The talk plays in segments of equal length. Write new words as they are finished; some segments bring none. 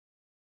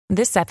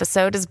This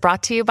episode is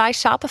brought to you by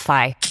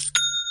Shopify.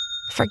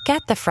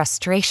 Forget the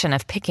frustration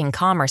of picking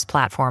commerce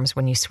platforms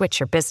when you switch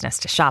your business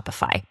to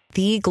Shopify,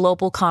 the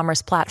global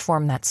commerce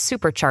platform that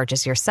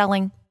supercharges your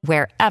selling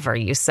wherever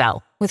you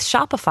sell. With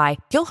Shopify,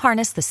 you'll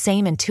harness the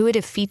same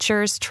intuitive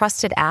features,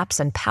 trusted apps,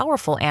 and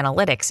powerful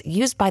analytics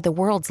used by the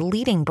world's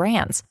leading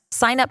brands.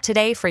 Sign up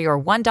today for your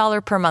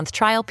 $1 per month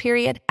trial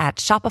period at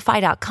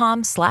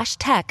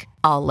shopify.com/tech,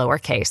 all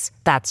lowercase.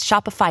 That's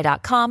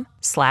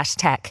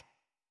shopify.com/tech.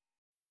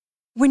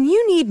 When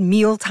you need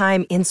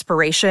mealtime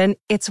inspiration,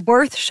 it's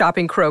worth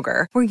shopping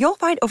Kroger, where you'll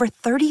find over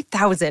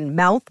 30,000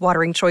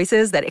 mouth-watering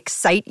choices that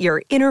excite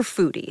your inner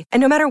foodie. And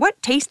no matter what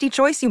tasty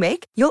choice you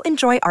make, you'll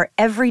enjoy our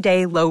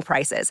everyday low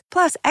prices,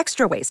 plus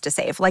extra ways to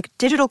save, like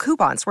digital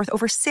coupons worth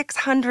over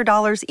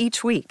 $600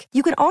 each week.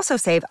 You can also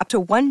save up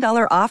to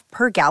 $1 off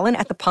per gallon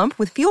at the pump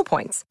with fuel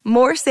points.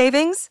 More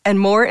savings and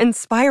more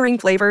inspiring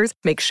flavors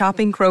make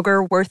shopping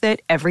Kroger worth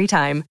it every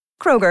time.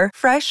 Kroger,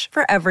 fresh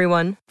for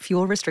everyone.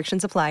 Fuel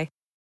restrictions apply.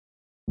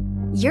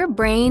 Your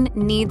brain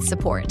needs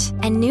support,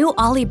 and new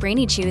Ollie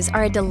Brainy Chews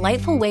are a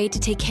delightful way to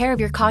take care of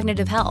your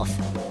cognitive health.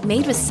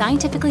 Made with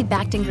scientifically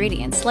backed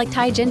ingredients like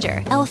Thai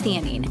ginger,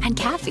 L-theanine, and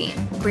caffeine,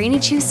 Brainy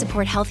Chews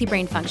support healthy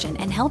brain function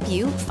and help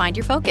you find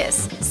your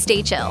focus,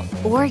 stay chill,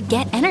 or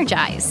get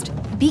energized.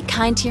 Be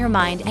kind to your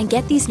mind and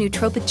get these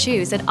nootropic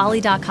chews at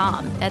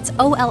ollie.com. That's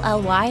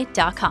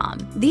OLLY.com.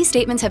 These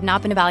statements have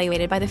not been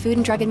evaluated by the Food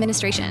and Drug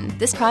Administration.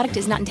 This product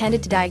is not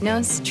intended to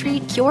diagnose,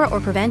 treat, cure, or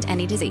prevent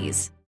any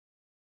disease.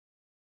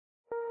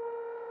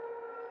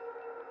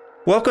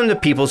 Welcome to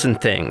Peoples and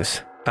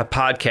Things, a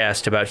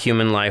podcast about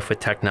human life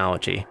with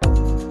technology.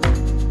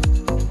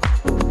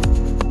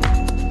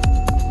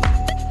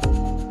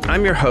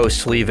 I'm your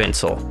host, Lee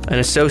Vinsel, an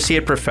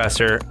associate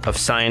professor of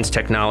science,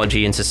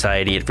 technology, and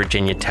society at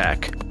Virginia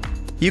Tech.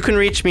 You can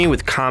reach me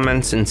with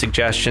comments and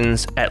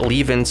suggestions at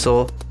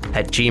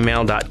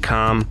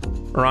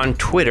leevinsel@gmail.com or on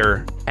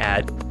Twitter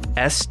at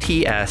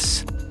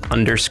STS_news.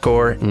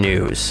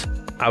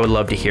 I would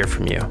love to hear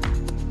from you.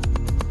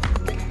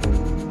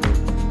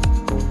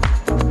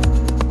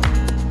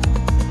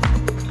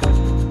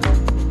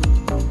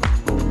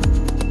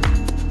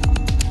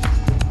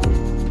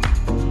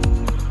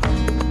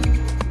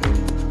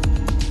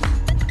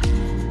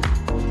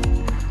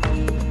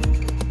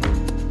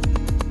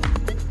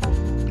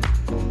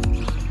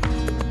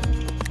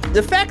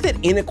 The fact that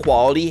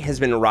inequality has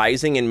been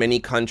rising in many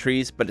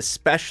countries, but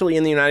especially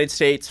in the United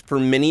States, for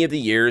many of the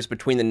years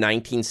between the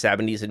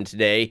 1970s and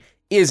today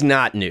is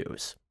not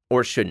news,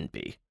 or shouldn't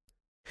be.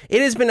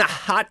 It has been a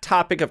hot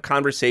topic of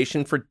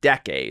conversation for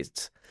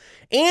decades,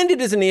 and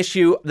it is an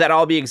issue that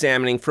I'll be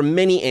examining from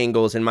many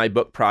angles in my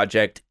book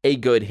project, A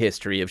Good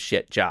History of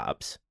Shit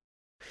Jobs.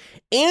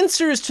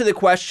 Answers to the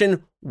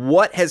question,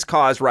 what has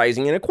caused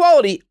rising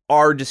inequality,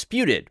 are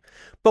disputed.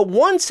 But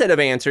one set of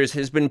answers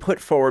has been put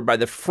forward by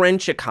the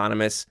French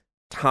economist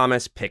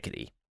Thomas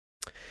Piketty.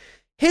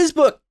 His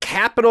book,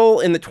 Capital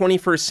in the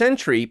 21st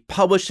Century,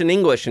 published in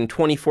English in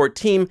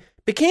 2014,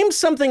 became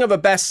something of a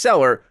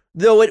bestseller,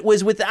 though it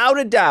was without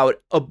a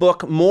doubt a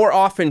book more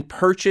often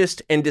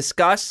purchased and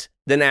discussed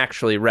than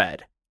actually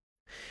read.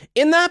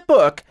 In that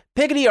book,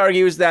 Piketty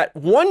argues that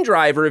one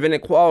driver of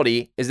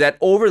inequality is that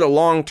over the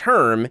long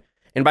term,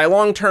 and by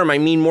long term I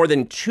mean more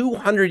than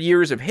 200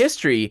 years of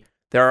history,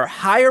 there are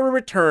higher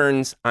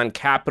returns on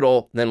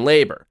capital than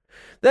labor.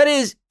 That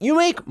is, you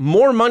make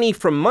more money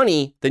from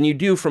money than you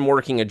do from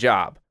working a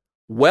job.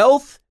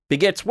 Wealth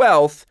begets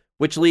wealth,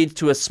 which leads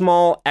to a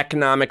small,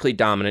 economically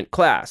dominant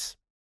class.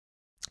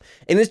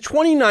 In his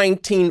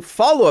 2019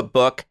 follow-up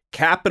book,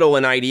 Capital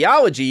and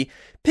Ideology,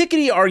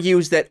 Piketty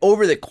argues that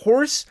over the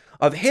course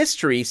of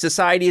history,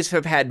 societies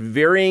have had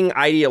varying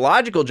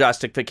ideological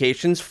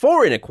justifications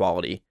for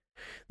inequality.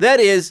 That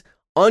is,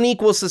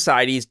 unequal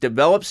societies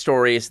develop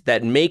stories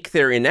that make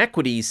their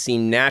inequities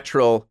seem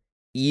natural,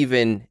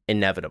 even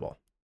inevitable.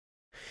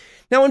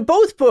 Now, in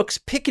both books,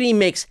 Piketty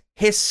makes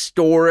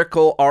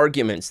historical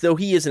arguments, though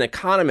he is an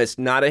economist,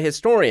 not a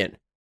historian.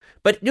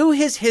 But do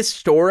his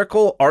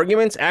historical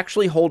arguments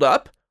actually hold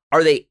up?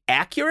 Are they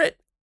accurate?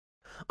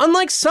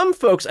 Unlike some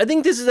folks, I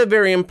think this is a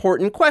very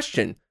important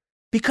question,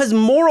 because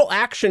moral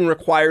action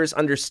requires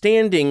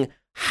understanding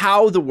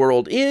how the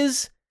world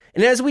is.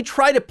 And as we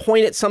try to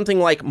point at something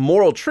like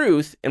moral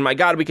truth, and my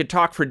God, we could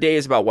talk for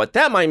days about what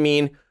that might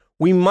mean,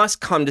 we must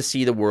come to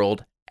see the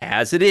world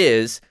as it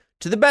is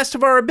to the best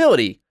of our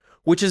ability,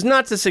 which is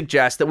not to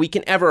suggest that we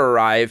can ever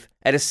arrive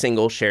at a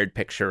single shared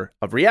picture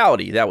of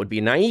reality. That would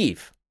be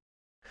naive.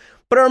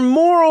 But our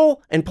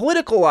moral and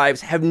political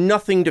lives have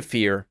nothing to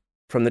fear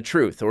from the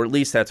truth, or at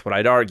least that's what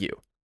I'd argue.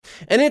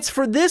 And it's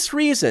for this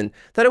reason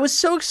that I was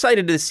so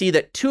excited to see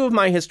that two of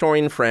my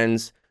historian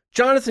friends,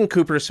 Jonathan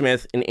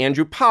Coopersmith and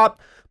Andrew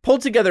Popp,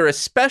 pulled together a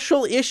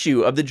special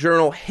issue of the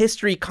journal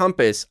History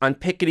Compass on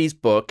Piketty's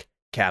book,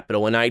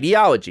 Capital and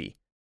Ideology.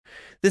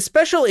 The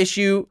special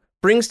issue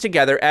brings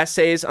together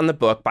essays on the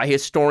book by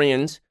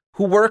historians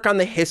who work on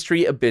the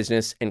history of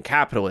business and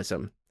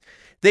capitalism.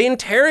 They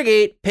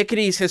interrogate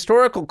Piketty's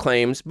historical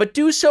claims, but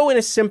do so in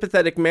a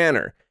sympathetic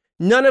manner,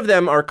 None of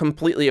them are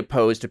completely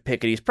opposed to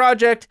Piketty's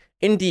project.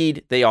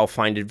 Indeed, they all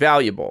find it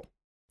valuable.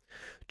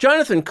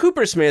 Jonathan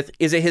Coopersmith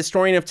is a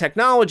historian of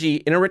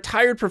technology and a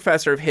retired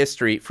professor of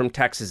history from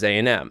Texas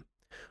A&M.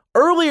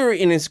 Earlier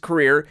in his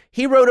career,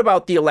 he wrote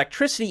about the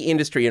electricity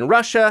industry in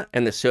Russia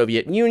and the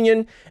Soviet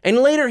Union, and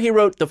later he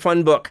wrote the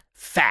fun book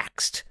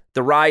Faxed: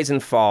 The Rise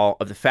and Fall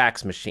of the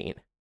Fax Machine.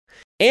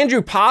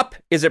 Andrew Popp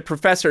is a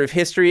professor of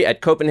history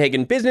at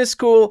Copenhagen Business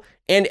School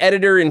and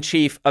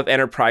editor-in-chief of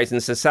Enterprise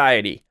and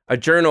Society, a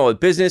journal of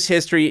business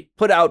history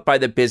put out by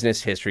the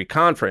Business History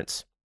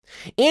Conference.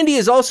 Andy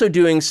is also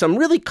doing some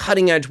really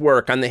cutting-edge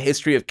work on the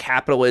history of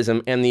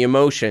capitalism and the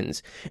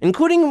emotions,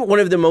 including one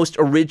of the most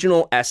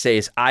original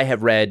essays I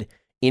have read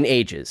in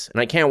ages,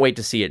 and I can't wait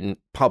to see it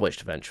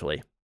published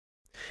eventually.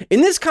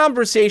 In this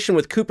conversation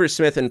with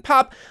Coopersmith and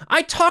Popp,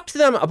 I talked to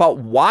them about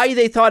why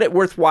they thought it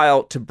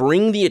worthwhile to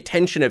bring the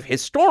attention of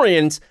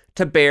historians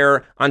to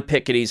bear on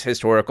Piketty's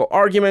historical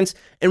arguments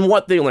and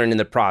what they learned in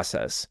the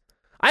process.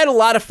 I had a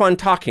lot of fun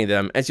talking to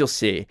them, as you'll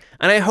see,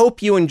 and I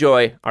hope you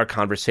enjoy our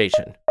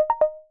conversation.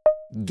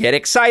 Get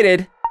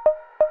excited!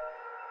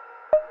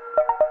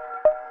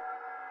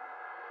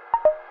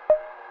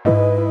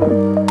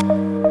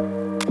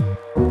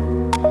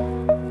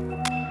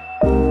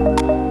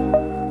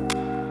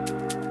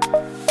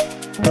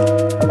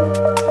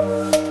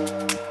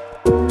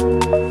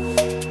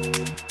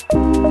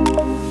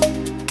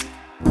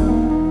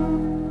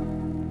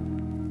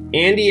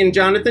 Andy and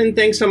Jonathan,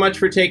 thanks so much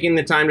for taking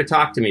the time to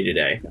talk to me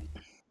today.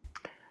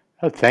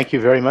 Thank you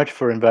very much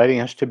for inviting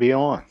us to be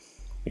on.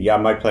 Yeah,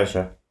 my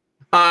pleasure.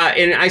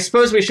 And I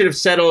suppose we should have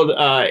settled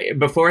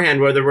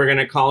beforehand whether we're going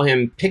to call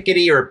him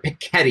Piketty or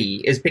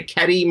Piketty. Is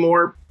Piketty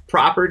more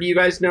proper? Do you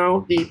guys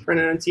know the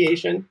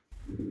pronunciation?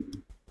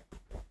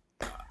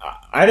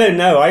 I don't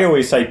know. I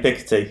always say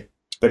Piketty,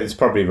 but it's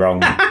probably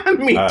wrong.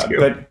 Me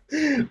too.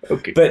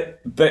 Okay.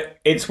 But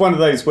it's one of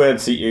those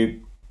words that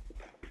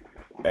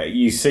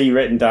you see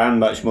written down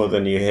much more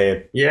than you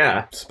hear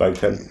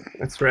spoken.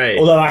 That's right.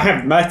 Although I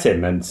have met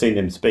him and seen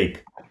him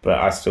speak, but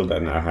I still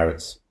don't know how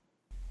it's.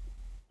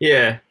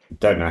 Yeah.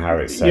 Don't know how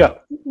it's said. Yeah,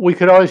 we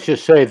could always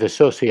just say the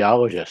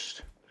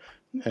sociologist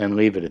and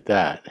leave it at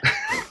that.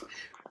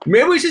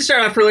 Maybe we should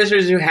start off for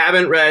listeners who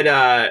haven't read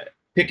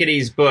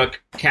Piketty's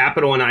book,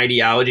 Capital and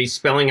Ideology,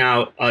 spelling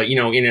out,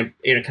 in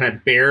a kind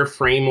of bare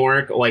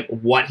framework, like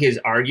what his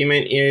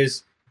argument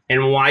is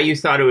and why you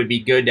thought it would be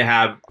good to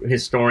have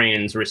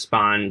historians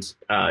respond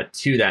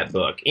to that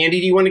book. Andy,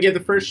 do you want to give the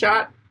first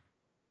shot?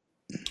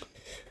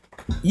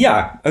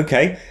 Yeah,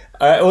 okay.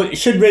 Well, it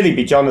should really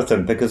be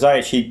Jonathan, because I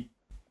actually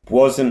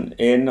wasn't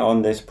in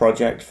on this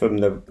project from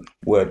the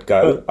word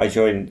go. I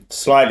joined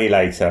slightly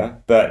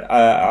later, but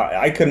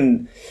I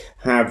can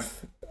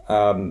have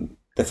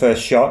the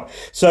first shot.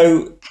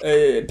 So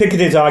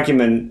Piketty's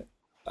argument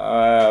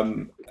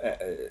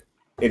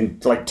in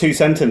like 2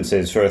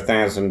 sentences for a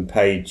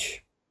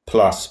 1,000-page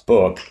plus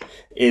book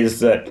is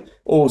that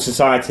all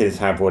societies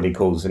have what he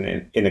calls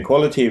an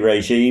inequality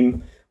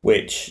regime,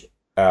 which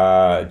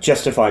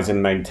justifies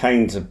and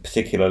maintains a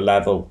particular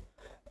level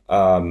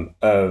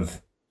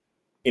of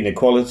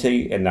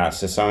inequality in that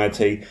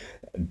society.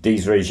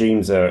 These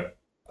regimes are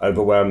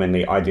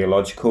overwhelmingly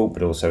ideological,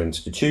 but also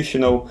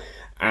institutional.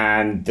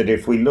 And that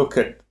if we look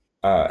at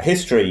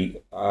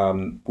history,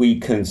 we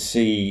can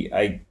see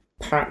a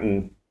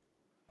pattern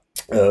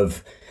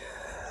of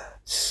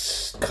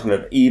kind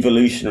of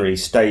evolutionary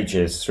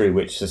stages through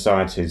which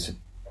societies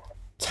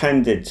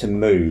tended to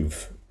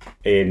move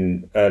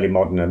in early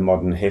modern and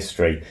modern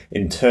history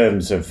in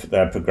terms of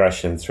their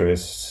progression through a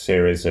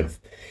series of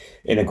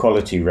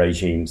inequality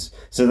regimes.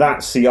 So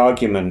that's the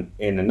argument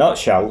in a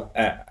nutshell.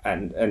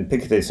 And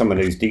Piketty is someone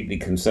who's deeply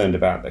concerned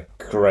about the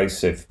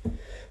corrosive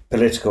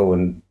political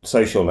and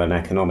social and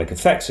economic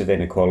effects of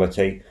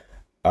inequality,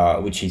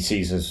 which he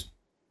sees as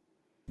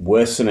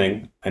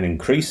worsening and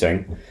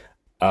increasing.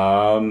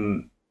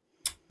 And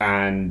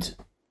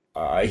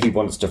he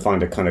wants to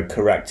find a kind of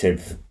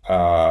corrective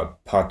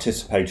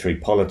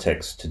participatory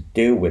politics to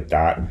deal with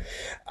that.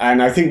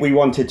 And I think we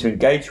wanted to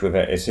engage with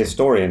it as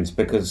historians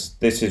because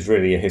this is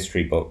really a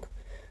history book.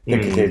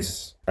 Piketty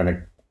is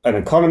an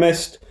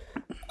economist,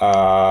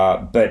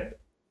 but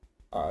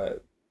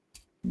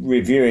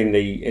reviewing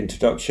the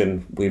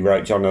introduction we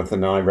wrote,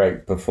 Jonathan and I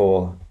wrote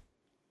before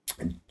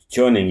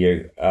joining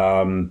you,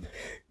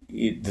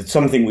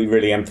 something we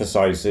really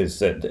emphasize is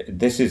that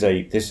this is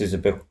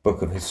a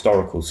book of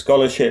historical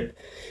scholarship.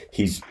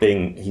 He's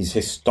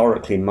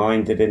historically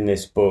minded in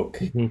this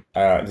book.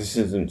 This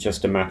isn't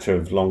just a matter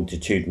of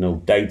longitudinal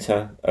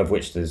data, of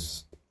which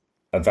there's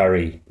a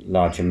very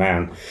large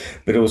amount,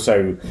 but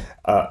also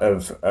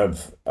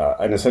of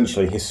an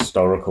essentially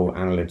historical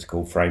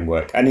analytical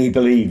framework. And he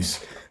believes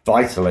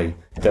vitally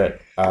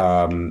that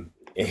a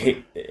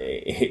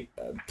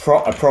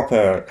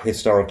proper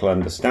historical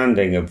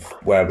understanding of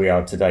where we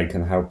are today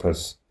can help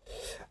us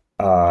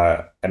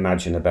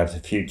imagine a better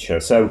future.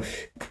 So,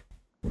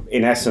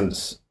 in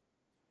essence,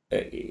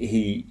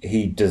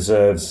 he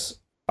deserves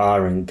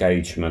our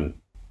engagement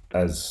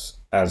as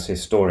as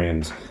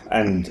historians,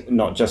 and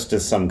not just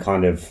as some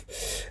kind of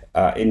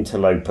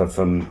interloper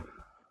from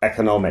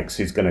economics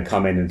who's going to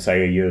come in and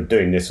say, you're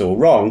doing this all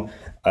wrong.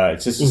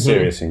 It's just a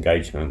serious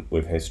engagement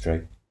with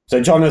history.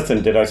 So,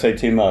 Jonathan, did I say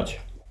too much?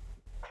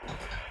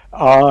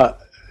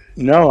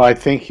 No, I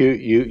think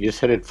you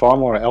said it far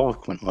more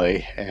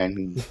eloquently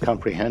and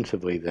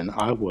comprehensively than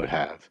I would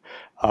have.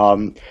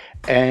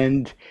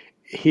 And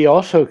he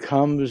also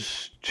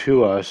comes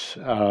to us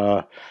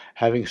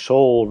having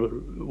sold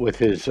with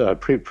his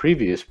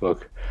previous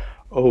book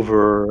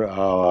over,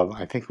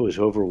 I think it was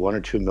over 1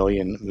 or 2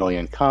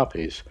 million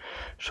copies.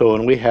 So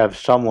when we have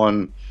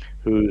someone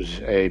who's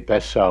a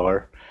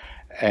bestseller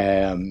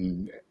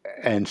and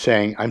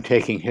saying, I'm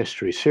taking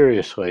history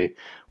seriously,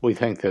 we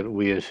think that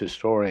we as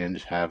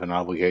historians have an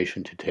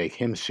obligation to take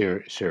him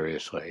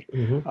seriously.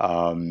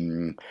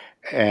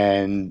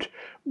 And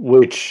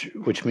which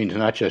means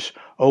not just,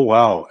 oh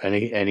wow, an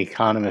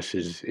economist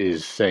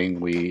is saying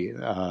we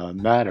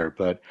matter,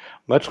 but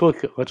let's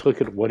look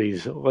at what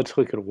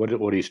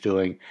he's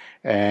doing,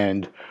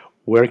 and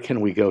where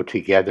can we go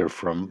together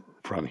from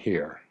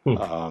here,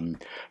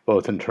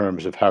 both in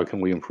terms of how can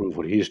we improve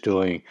what he's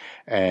doing,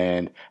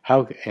 and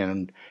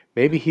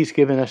maybe he's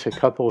given us a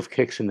couple of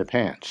kicks in the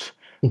pants.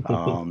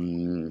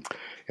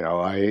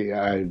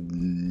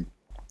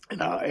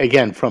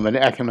 Again, from an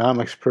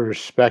economics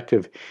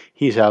perspective,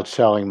 he's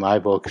outselling my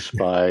books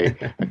by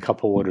a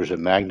couple orders of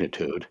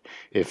magnitude,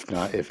 if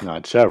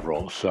not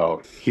several.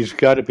 So he's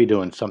got to be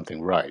doing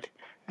something right,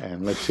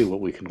 and let's see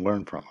what we can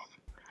learn from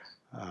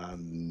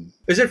him.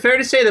 Is it fair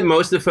to say that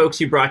most of the folks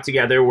you brought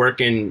together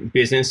work in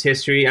business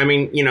history? I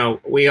mean,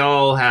 we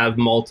all have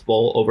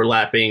multiple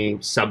overlapping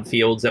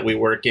subfields that we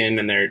work in,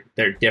 and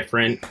they're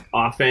different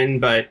often,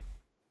 but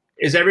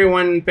is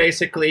everyone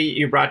basically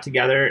you brought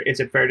together, is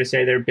it fair to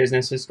say they're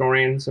business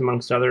historians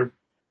amongst other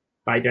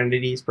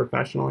identities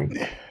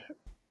professionally?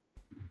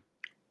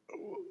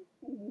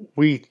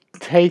 We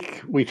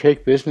take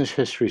business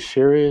history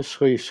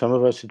seriously. Some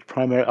of us,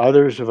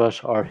 others of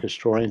us are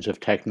historians of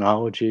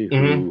technology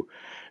who,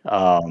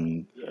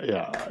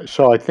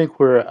 so I think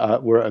we're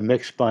a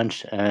mixed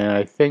bunch, and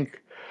I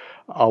think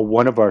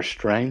one of our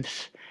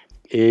strengths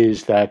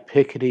is that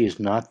Piketty is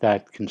not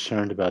that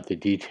concerned about the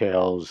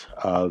details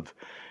of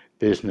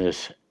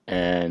business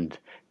and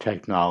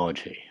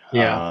technology.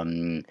 Yeah.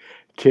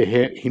 To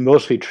him, he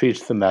mostly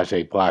treats them as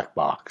a black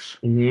box.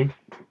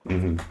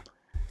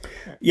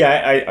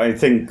 Yeah, I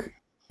think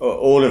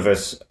all of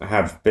us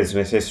have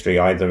business history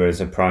either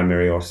as a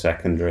primary or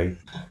secondary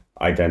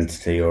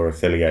identity or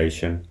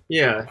affiliation.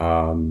 Yeah.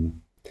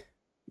 And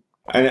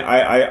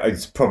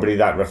it's probably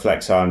that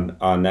reflects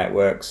our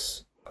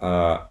networks,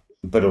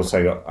 but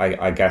also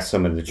I guess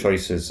some of the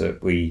choices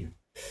that we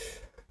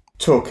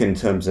took in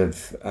terms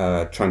of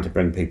trying to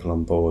bring people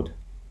on board.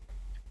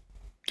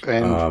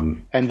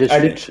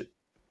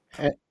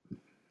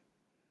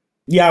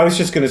 Yeah, I was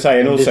just going to say,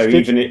 and also so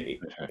even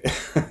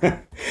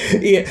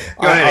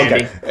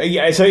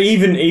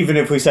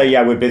if we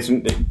say we're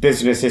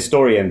business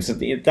historians,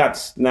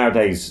 that's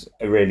nowadays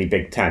a really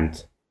big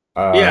tent.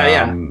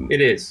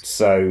 It is.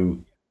 So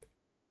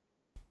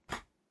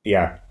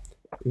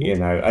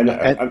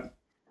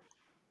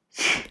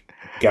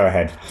go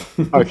ahead.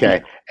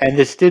 Okay, and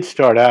this did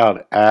start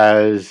out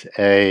as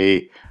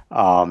a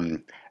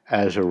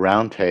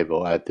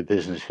roundtable at the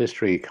Business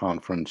History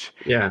Conference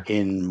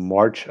in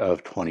March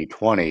of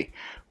 2020,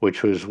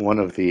 which was one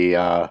of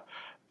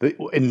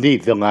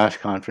indeed the last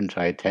conference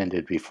I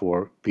attended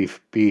before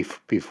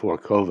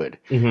COVID.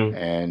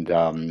 And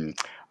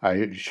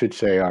I should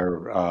say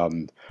our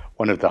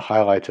one of the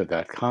highlights of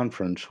that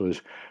conference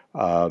was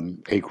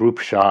a group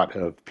shot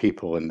of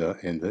people in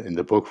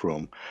the book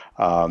room.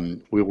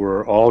 We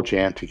were all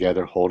jammed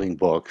together, holding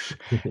books,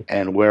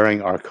 and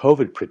wearing our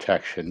COVID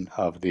protection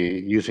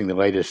using the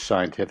latest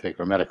scientific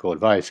or medical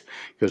advice,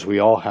 because we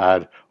all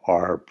had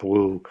our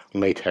blue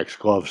latex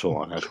gloves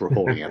on as we're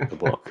holding up the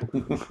book.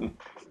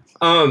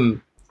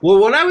 Well,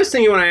 what I was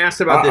thinking when I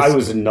asked about this, I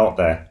was not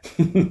there.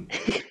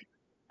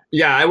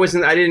 Yeah, I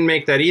wasn't. I didn't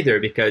make that either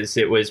because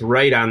it was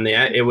right when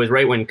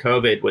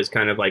COVID was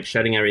kind of like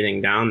shutting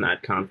everything down.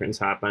 That conference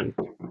happened.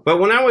 But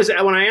when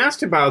I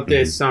asked about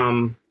this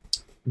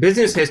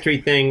business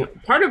history thing,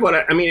 part of what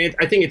I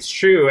think it's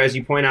true, as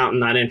you point out in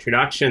that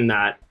introduction,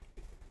 that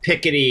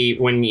Piketty,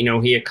 when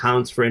he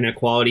accounts for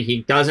inequality,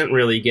 he doesn't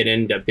really get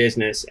into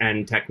business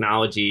and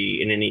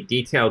technology in any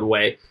detailed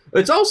way.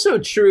 It's also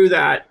true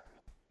that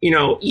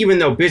even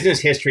though business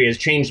history has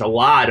changed a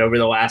lot over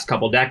the last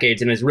couple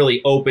decades and has really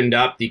opened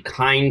up the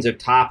kinds of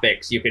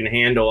topics you can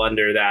handle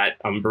under that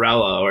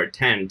umbrella or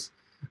tent,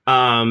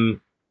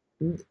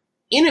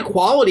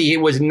 inequality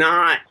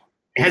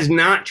has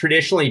not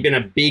traditionally been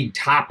a big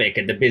topic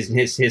at the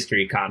Business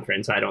History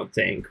Conference, I don't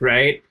think,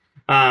 right?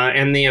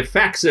 And the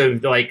effects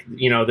of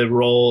the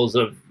roles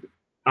of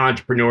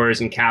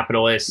entrepreneurs and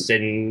capitalists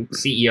and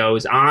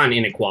CEOs on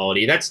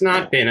inequality, that's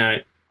not been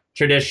a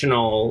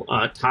traditional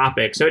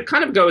topic. So it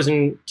kind of goes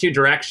in two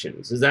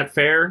directions. Is that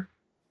fair?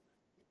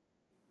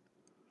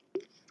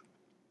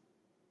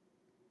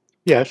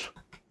 Yes.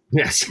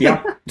 Yes.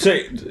 Yeah. So,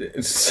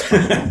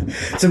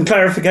 some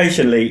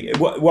clarification, Lee.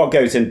 What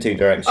goes in two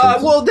directions?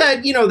 Well,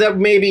 that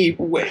maybe,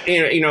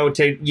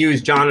 to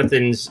use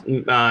Jonathan's,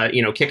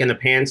 kick in the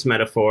pants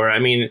metaphor. I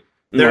mean,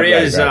 there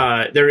is,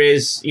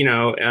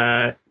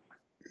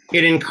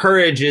 it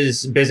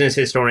encourages business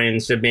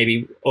historians to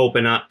maybe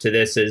open up to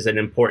this as an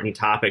important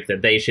topic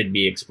that they should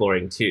be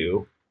exploring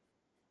too.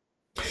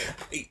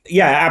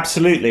 Yeah,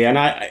 absolutely. And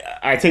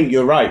I think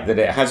you're right that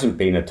it hasn't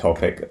been a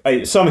topic.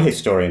 Some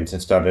historians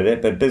have studied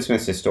it, but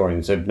business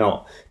historians have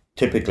not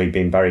typically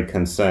been very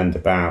concerned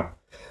about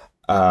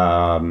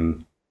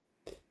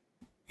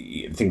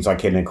things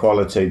like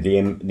inequality,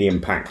 the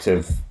impact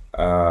of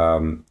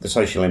the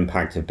social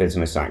impact of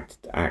business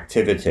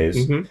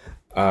activities.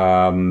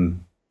 Mm-hmm.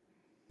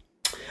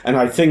 And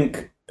I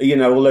think,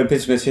 although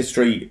business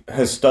history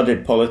has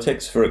studied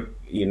politics, for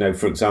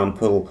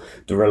example,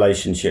 the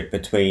relationship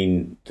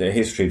between the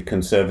history of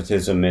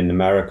conservatism in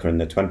America in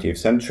the 20th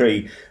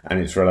century and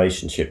its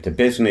relationship to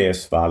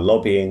business via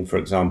lobbying, for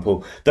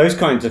example, those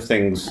kinds of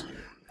things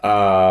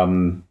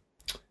have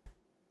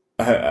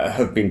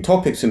been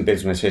topics in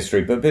business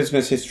history, but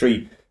business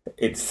history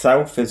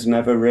itself has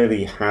never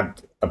really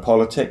had a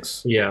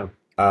politics. Yeah.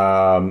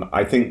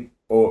 I think,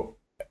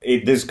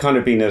 there's kind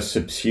of been a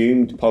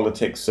subsumed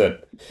politics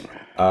that,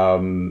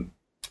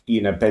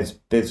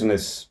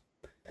 business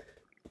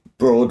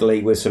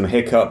broadly with some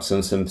hiccups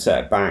and some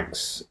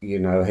setbacks,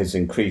 has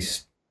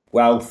increased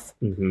wealth,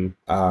 mm-hmm.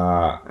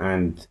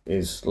 And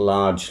is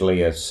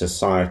largely a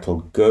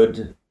societal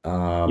good.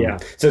 So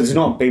there's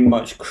not been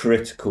much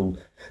critical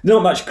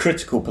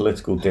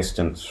political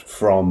distance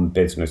from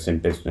business in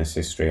business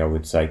history, I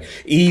would say.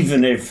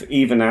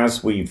 Even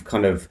as we've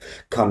kind of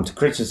come to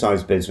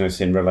criticize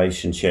business in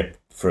relationship,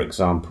 for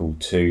example,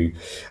 to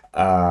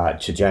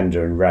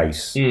gender and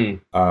race,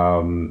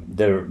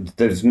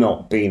 there's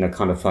not been a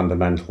kind of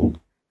fundamental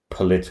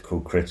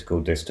political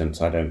critical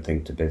distance, I don't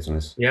think, to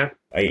business. Yeah,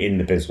 in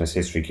the business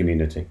history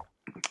community.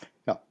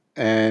 Yeah,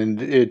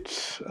 and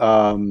it's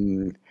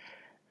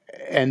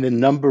and the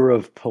number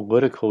of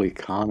political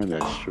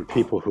economists or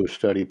people who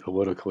study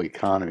political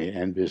economy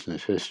and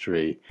business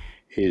history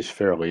is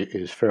fairly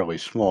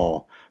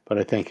small. But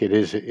I think it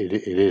is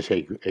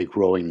a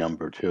growing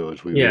number too,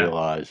 as we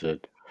realize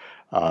that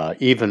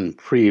even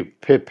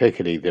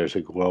pre-Piketty, there's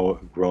a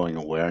growing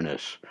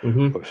awareness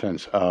or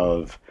sense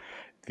of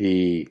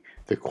the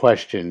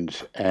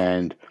questions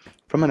and,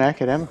 from an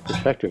academic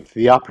perspective,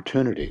 the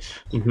opportunities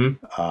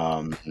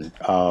of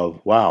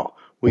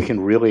we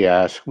can really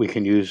ask, we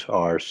can use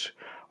our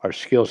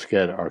skill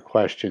set, our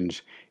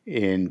questions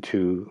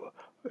into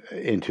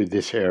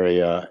this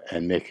area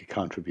and make a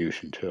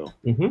contribution too.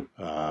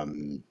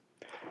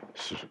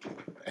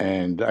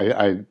 And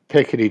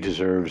Piketty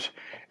deserves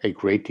a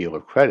great deal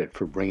of credit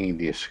for bringing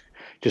this,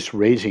 just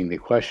raising the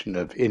question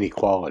of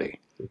inequality,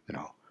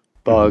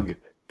 bug,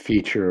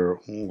 feature,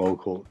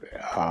 local,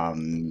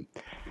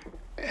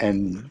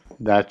 and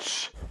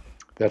that's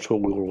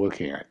what we were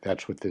looking at.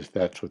 That's what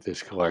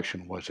this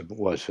collection was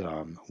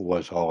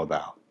all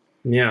about.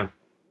 Yeah.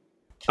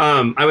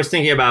 I was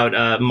thinking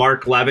about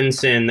Mark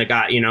Levinson, the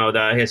guy,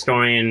 the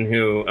historian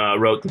who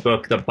wrote the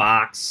book The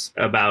Box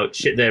about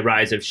the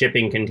rise of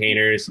shipping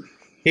containers.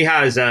 He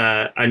has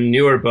a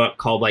newer book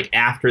called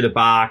After the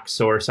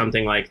Box or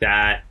something like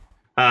that,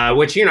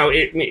 which,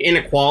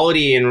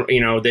 inequality and,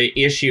 the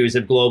issues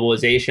of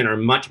globalization are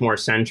much more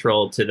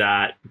central to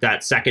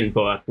that second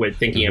book, with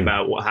thinking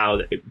about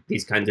how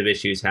these kinds of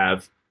issues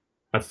have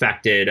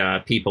affected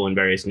people in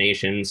various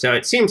nations. So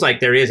it seems like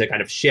there is a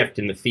kind of shift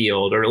in the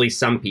field, or at least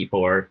some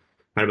people are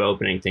kind of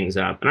opening things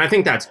up. And I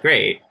think that's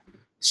great.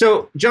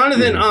 So,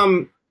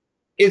 Jonathan,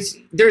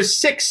 there's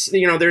six,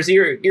 there's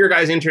your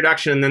guys'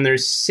 introduction, and then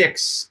there's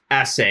 6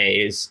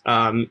 essays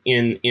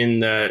in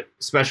the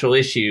special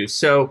issue.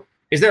 So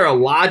is there a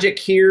logic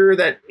here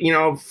that,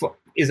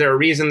 is there a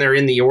reason they're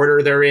in the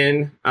order they're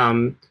in,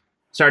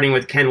 starting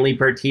with Ken Lee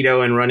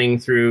Partito and running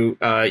through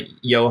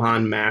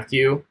Johann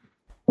Matthew?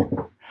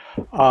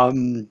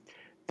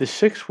 The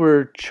 6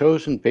 were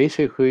chosen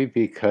basically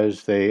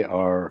because they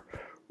are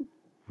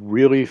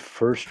really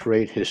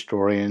first-rate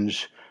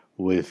historians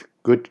with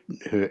good,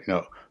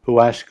 who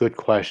ask good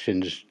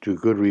questions, do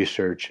good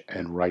research,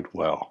 and write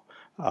well.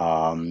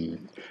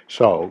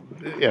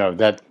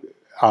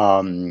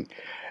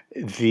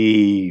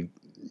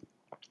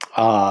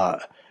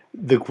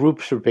 The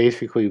groups are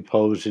basically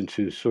posed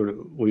into sort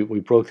of, we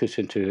broke this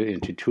into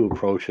 2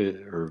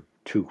 approaches or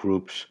 2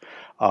 groups.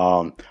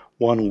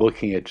 One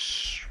looking at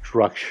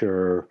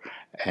structure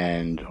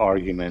and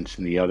arguments,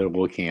 and the other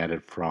looking at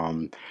it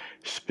from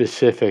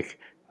specific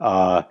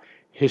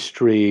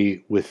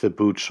history with the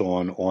boots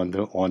on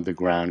the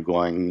ground,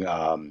 going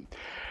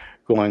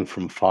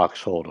from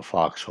foxhole to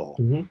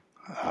foxhole.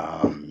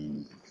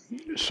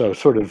 So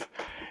sort of,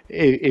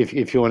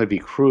 if you want to be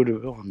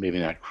crude, well, maybe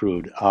not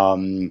crude,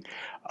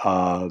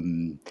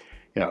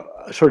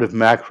 sort of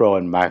macro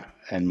and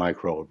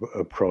micro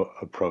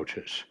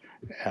approaches.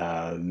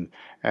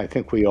 I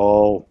think we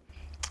all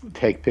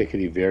take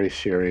Piketty very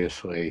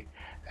seriously,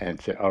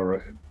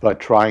 but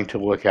trying to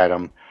look at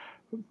him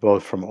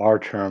both from our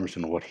terms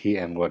and what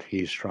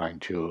he's trying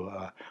to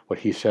what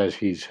he says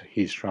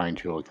he's trying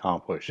to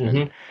accomplish.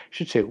 And I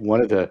should say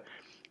one of the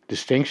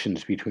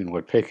distinctions between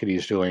what Piketty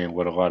is doing and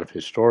what a lot of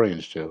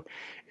historians do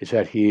is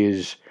that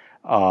he's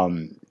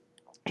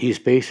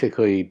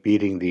basically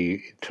beating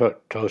the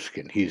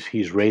Toscan.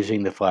 He's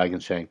raising the flag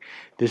and saying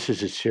this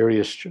is a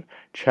serious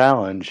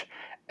challenge.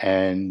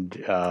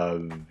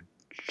 And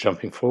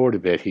jumping forward a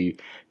bit, he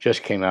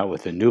just came out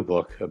with a new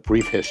book, A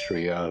Brief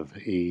History of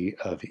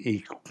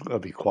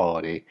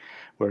Equality,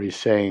 where he's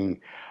saying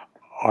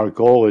our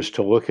goal is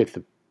to look at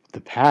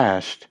the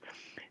past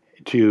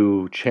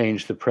to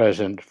change the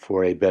present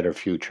for a better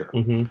future.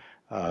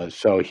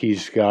 So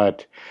he's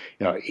got,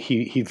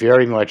 he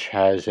very much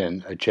has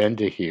an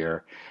agenda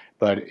here,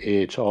 but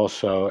it's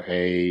also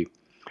a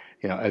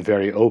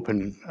very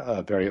open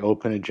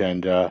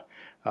agenda.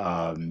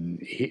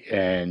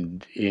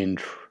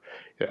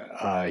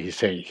 He's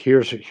saying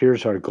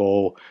here's our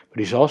goal, but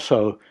he's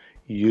also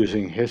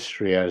using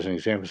history as an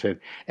example.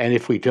 Said, and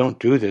if we don't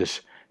do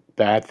this,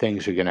 bad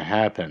things are going to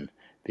happen,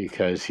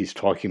 because he's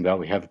talking about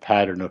we have a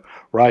pattern of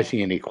rising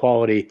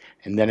inequality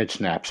and then it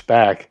snaps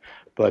back.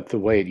 But the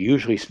way it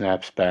usually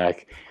snaps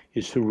back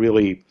is through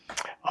really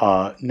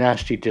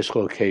nasty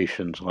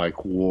dislocations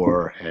like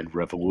war and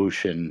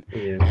revolution,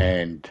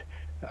 and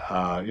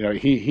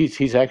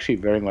he's actually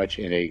very much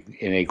in a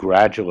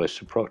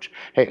gradualist approach.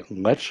 Hey,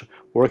 let's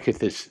work at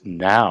this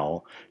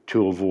now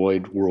to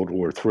avoid World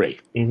War III.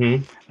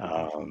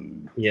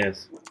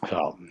 Yes.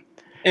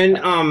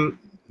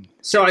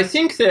 So I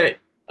think that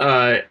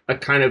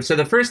so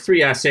the first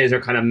three essays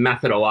are kind of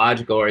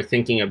methodological, or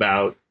thinking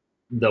about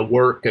the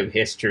work of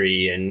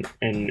history and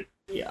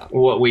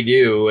what we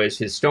do as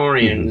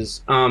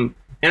historians. And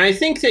I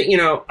think that,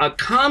 a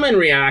common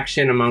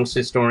reaction amongst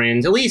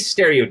historians, at least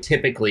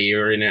stereotypically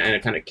or in a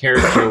kind of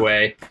caricature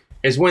way,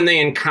 is when they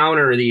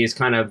encounter these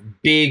kind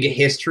of big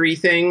history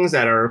things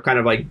that are kind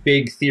of like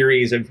big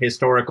theories of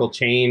historical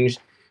change,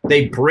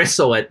 they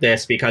bristle at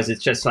this because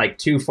it's just like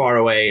too far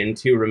away and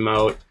too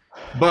remote.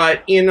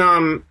 But in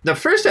the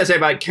first essay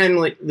by Ken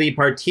Lee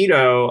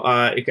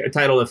Partido,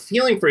 titled A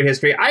Feeling for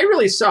History, I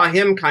really saw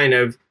him kind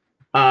of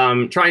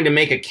trying to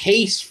make a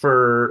case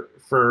for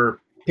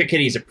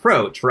Piketty's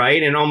approach,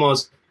 right? And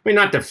almost,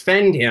 not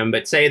defend him,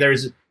 but say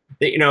there's,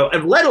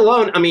 let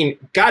alone,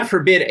 God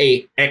forbid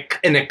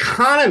an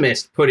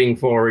economist putting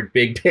forward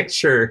big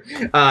picture,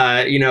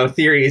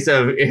 theories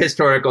of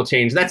historical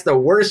change. That's the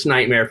worst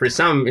nightmare for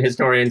some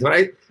historians.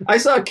 But I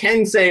saw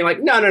Ken saying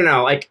like, no,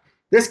 like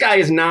this guy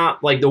is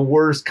not like the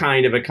worst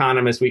kind of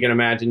economist we can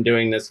imagine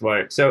doing this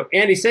work. So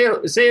Andy, say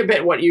a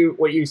bit what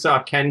you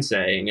saw Ken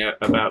saying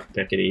about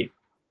Piketty.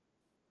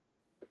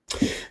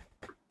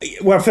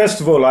 Well, first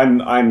of all,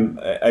 I'm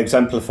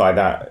exemplify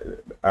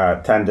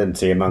that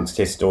tendency amongst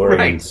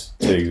historians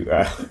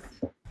to,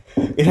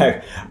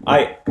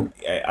 I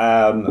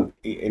don't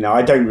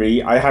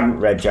read. I haven't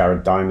read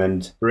Jared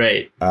Diamond.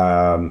 Right.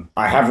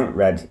 I haven't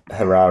read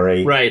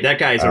Harari. Right. That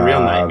guy's a real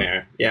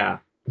nightmare. Yeah.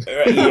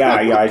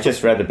 yeah. I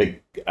just read a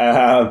big.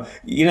 I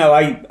do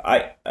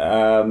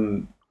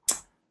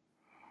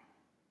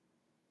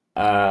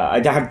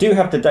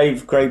have the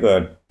Dave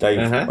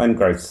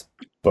Wengroth's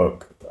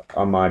book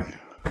on my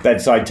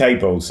bedside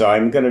table, so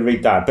I'm going to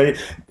read that.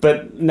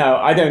 But no,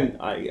 I don't.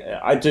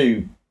 I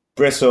do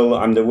bristle.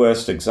 I'm the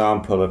worst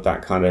example of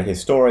that kind of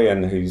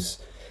historian who's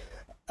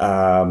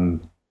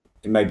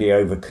maybe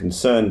over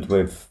concerned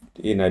with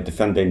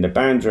defending the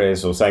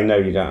boundaries or saying no,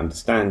 you don't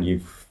understand.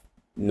 You've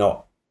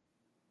not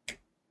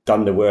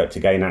done the work to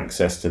gain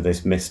access to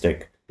this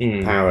mystic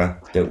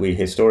power that we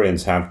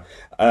historians have.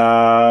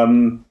 But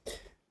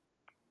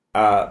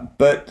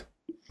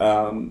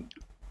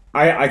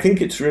I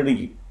think it's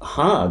really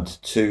hard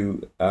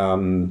to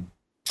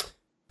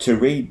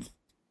read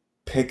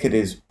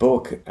Piketty's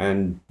book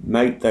and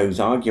make those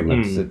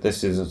arguments that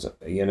this is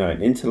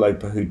an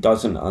interloper who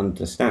doesn't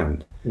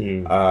understand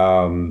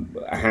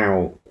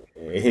how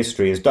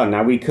history is done.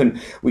 Now we can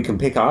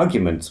pick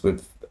arguments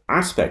with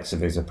aspects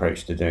of his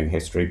approach to doing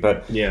history,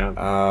 but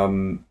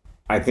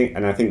I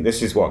think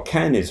this is what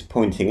Ken is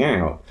pointing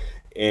out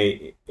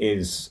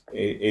is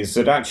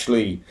that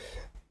actually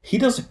he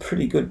does a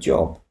pretty good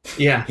job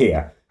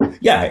here.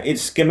 Yeah,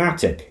 it's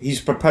schematic. He's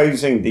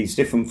proposing these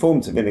different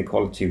forms of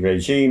inequality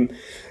regime,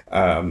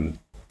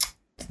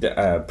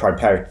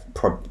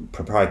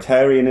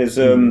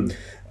 proprietarianism,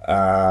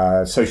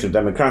 social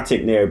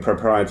democratic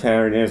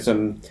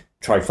neo-proprietarianism,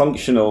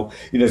 trifunctional.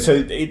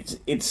 So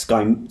it's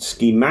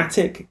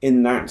schematic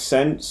in that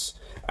sense.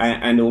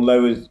 And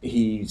although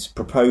he's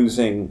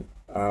proposing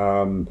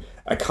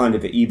a kind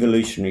of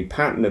evolutionary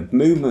pattern of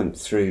movement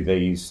through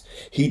these,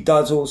 he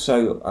does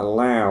also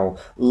allow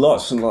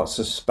lots and lots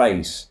of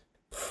space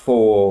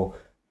for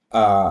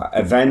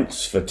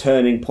events, for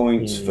turning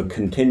points, for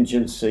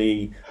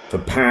contingency, for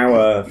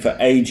power, for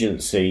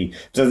agency.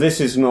 So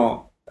this is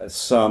not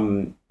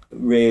some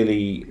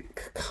really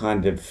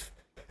kind of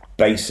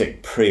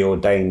basic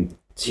preordained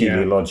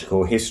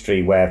teleological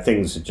history where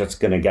things are just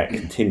going to get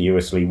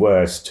continuously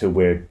worse till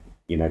we're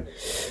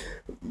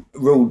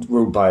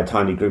ruled by a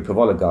tiny group of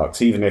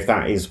oligarchs, even if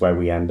that is where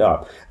we end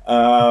up.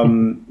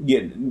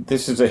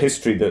 This is a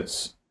history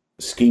that's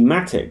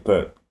schematic,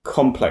 but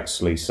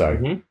complexly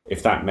so,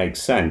 if that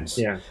makes sense.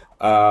 Yeah.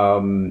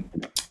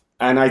 And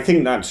I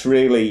think that's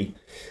really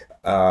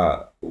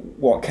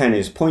what Ken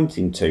is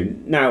pointing to.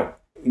 Now,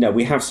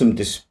 we have some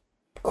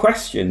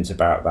questions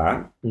about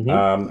that,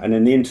 and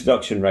in the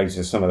introduction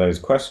raises some of those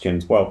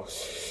questions. Well,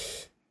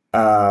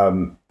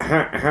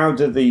 how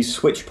do these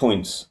switch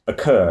points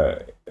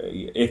occur?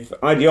 If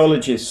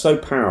ideology is so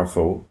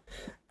powerful,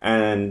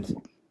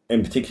 and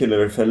in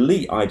particular if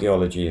elite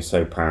ideology is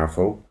so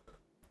powerful,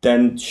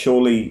 then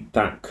surely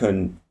that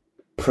can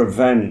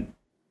prevent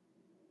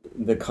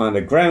the kind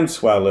of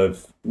groundswell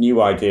of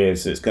new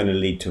ideas that's going to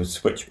lead to a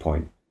switch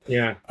point.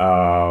 Yeah.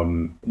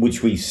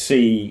 Which we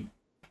see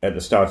at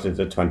the start of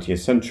the 20th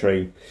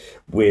century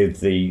with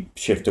the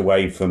shift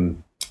away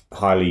from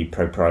highly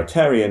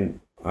proprietarian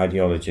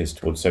ideologies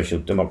towards social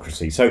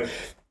democracy. So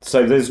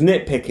there's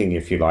nitpicking,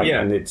 if you like,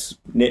 and it's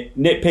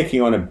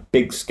nitpicking on a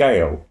big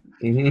scale.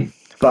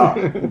 But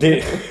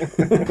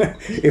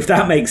if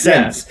that makes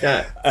sense.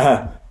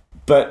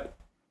 But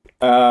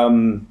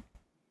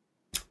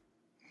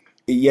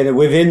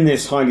within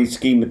this highly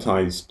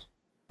schematized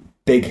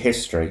big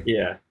history,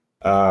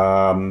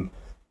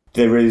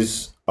 there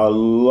is a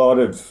lot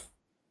of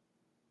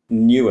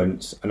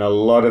nuance and a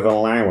lot of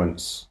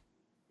allowance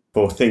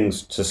for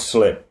things to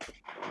slip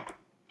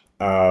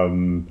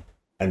and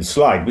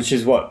slide, which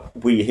is what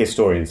we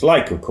historians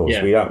like, of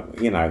course. We don't,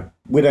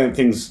 we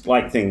don't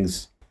like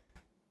things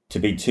to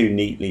be too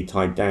neatly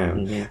tied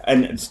down.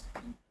 And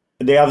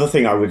the other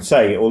thing I would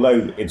say,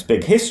 although it's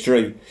big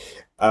history,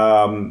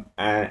 and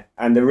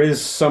there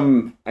is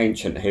some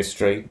ancient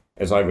history,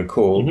 as I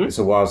recall, it's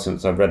a while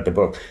since I've read the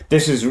book.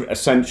 This is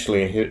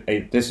essentially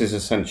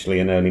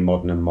an early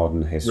modern and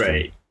modern history.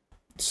 Right.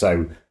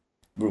 So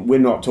we're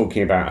not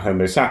talking about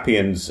Homo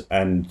sapiens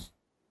and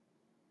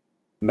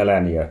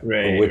millennia.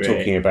 Right. We're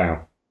talking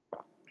about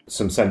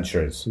some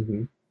centuries.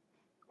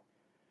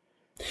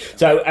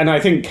 So, and I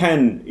think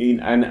Ken,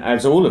 and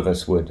as all of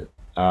us would,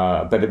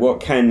 but what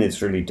Ken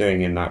is really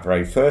doing in that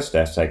very first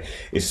essay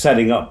is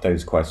setting up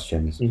those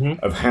questions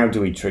of how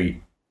do we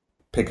treat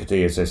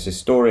Piketty as a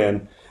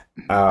historian,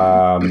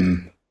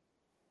 and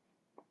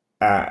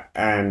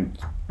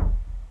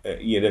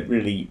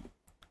really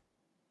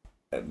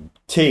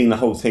teeing the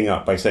whole thing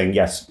up by saying,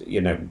 yes,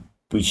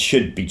 we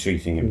should be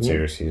treating him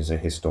seriously as a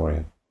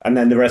historian. And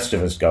then the rest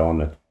of us go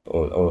on,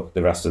 or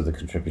the rest of the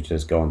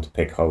contributors go on to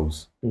pick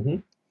holes.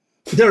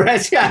 The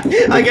rest,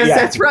 I guess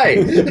that's right.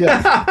 And,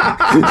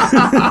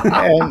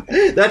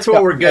 that's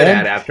what we're good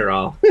at, after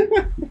all.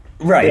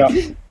 Right.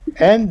 Yeah.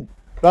 And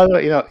by the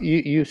way,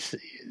 you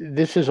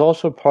this is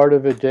also part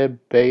of a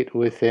debate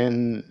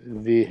within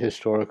the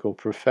historical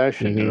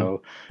profession.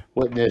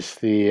 Witness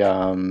the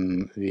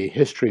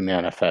History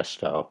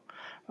Manifesto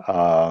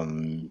of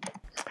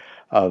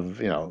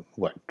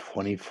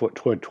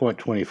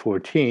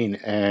 2014,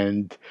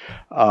 and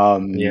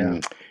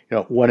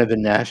one of the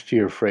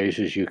nastier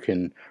phrases you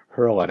can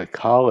hurl at a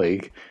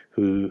colleague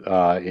who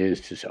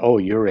is to say, "Oh,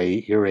 you're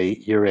a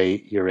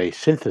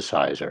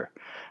synthesizer."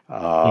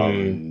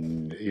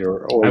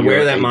 I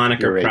wear that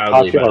moniker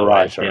proudly.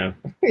 Popularizer.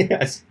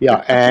 Yes.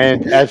 Yeah,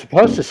 and as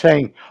opposed to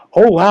saying,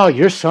 "Oh, wow,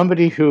 you're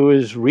somebody who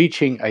is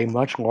reaching a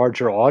much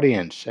larger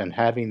audience," and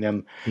having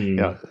them,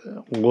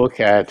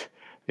 look at,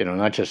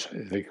 not just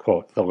the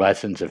quote, the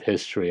lessons of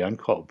history,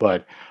 unquote,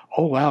 but,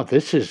 oh wow,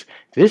 this is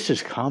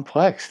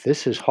complex.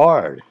 This is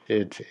hard.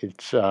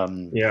 It's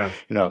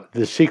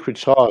the secret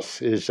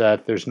sauce is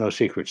that there's no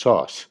secret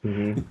sauce.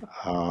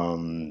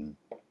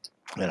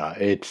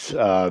 It's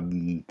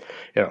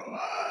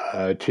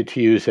to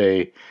use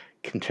a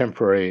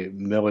contemporary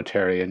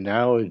military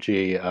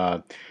analogy,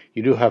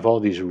 you do have all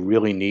these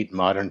really neat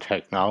modern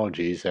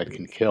technologies that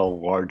can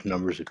kill large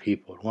numbers of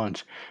people at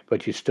once,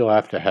 but you still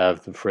have to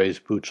have the phrase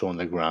boots on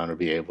the ground or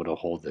be able to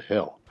hold the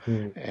hill.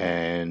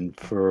 And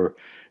for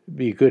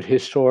be good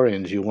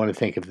historians, you want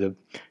to look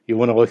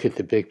at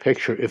the big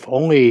picture, if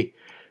only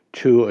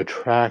to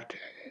attract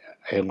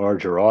a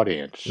larger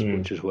audience,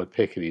 which is what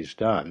Piketty's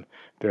done.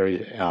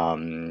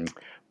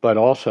 But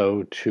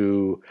also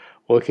to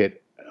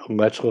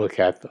let's look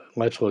at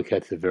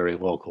the very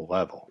local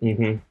level.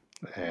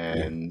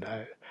 And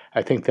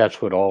I think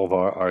that's what all of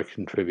our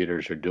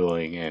contributors are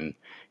doing, and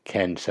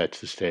Ken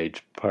sets the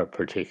stage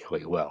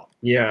particularly well.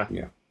 Yeah.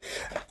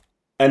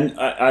 And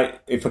I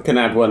if I can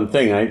add one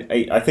thing,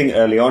 I think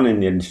early on in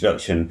the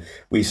introduction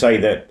we say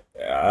that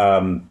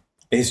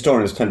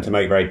historians tend to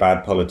make very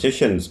bad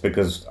politicians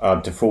because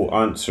our default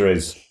answer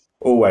is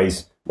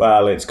always,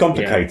 well, it's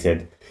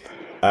complicated.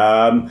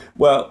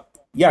 Well,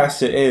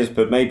 yes, it is,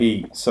 but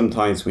maybe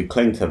sometimes we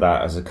cling to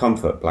that as a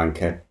comfort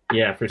blanket.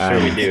 Yeah, for sure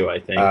we do,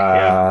 I think.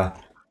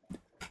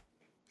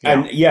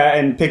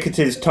 And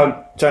Piketty's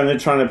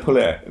trying to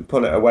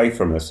pull it away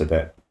from us a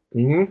bit.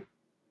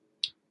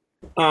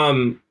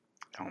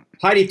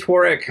 Heidi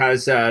Tworek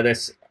has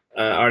this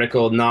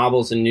article,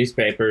 Novels and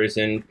Newspapers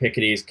in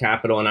Piketty's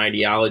Capital and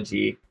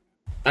Ideology.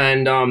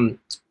 And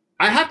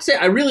I have to say,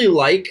 I really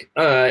like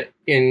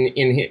in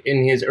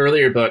his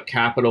earlier book,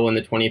 Capital in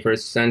the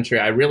 21st Century.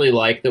 I really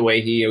like the way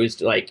he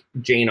used like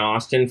Jane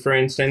Austen, for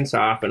instance.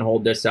 I often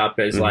hold this up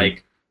as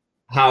like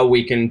how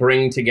we can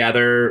bring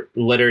together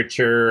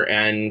literature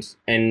and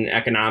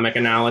economic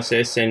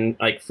analysis in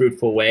like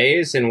fruitful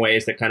ways, in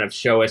ways that kind of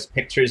show us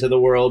pictures of the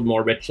world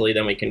more richly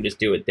than we can just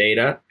do with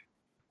data.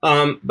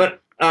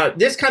 But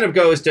this kind of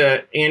goes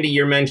to, Andy,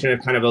 your mention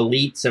of kind of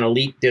elites and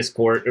elite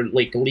discourse, or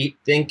like elite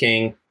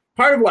thinking.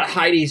 Part of what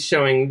Heidi's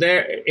showing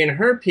there in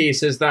her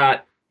piece is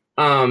that,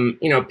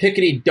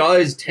 Piketty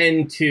does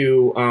tend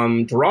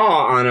to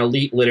draw on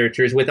elite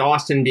literatures, with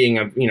Austen being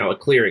a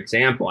clear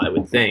example, I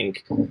would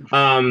think,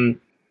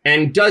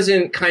 and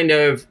doesn't kind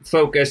of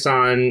focus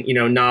on,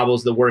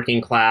 novels, the working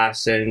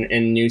class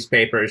and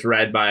newspapers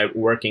read by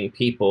working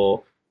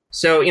people.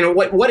 So,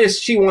 what does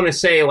she want to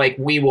say? Like,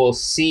 we will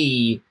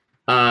see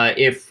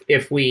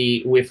if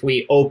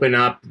we open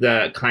up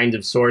the kinds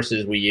of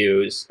sources we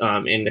use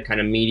in the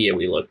kind of media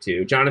we look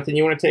to. Jonathan,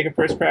 you want to take a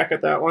first crack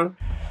at that one?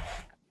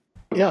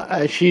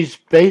 Yeah, she's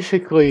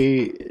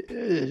basically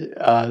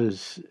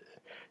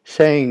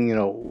saying,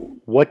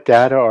 what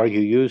data are you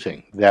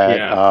using?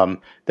 That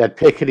that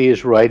Piketty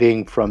is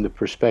writing from the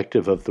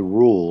perspective of the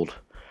ruled.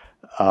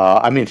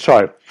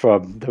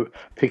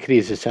 Piketty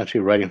is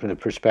essentially writing from the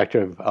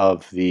perspective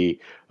of the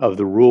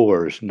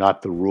rulers,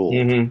 not the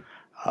ruled.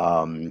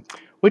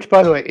 Which,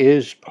 by the way,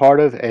 is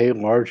part of a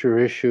larger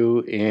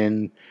issue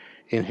in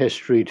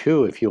history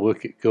too. If you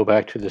go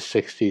back to the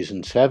 60s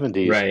and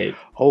 70s, right?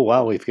 Oh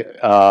wow, we've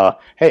got.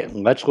 Hey,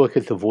 let's look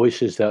at the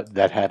voices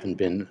that haven't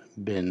been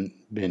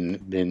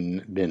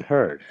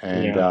heard.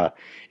 And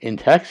in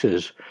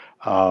Texas,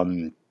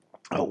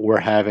 we're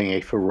having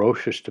a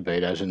ferocious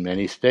debate, as in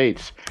many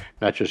states,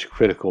 not just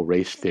critical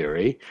race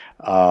theory,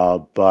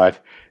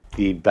 but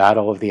the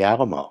Battle of the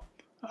Alamo.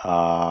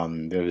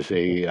 There was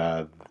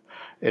a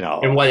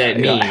and what that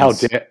means,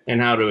 and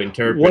how to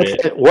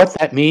interpret it, what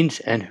that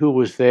means, and who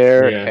was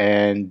there,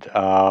 and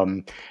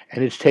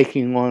it's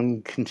taking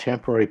on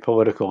contemporary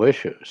political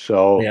issues.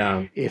 So,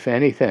 if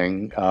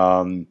anything,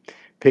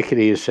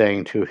 Piketty is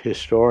saying to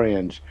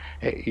historians,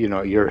 hey,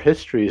 your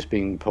history is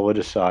being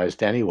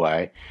politicized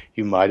anyway.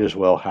 You might as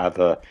well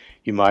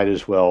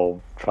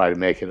try to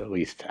make it at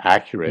least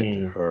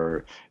accurate,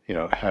 or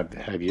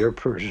have your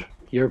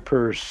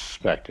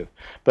perspective.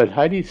 But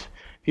Heidi's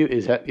view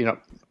is that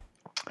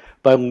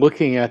by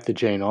looking at the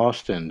Jane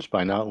Austens,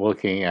 by not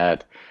looking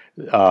at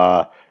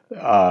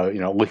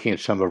looking at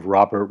some of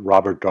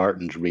Robert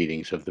Darnton's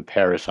readings of the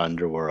Paris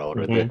underworld,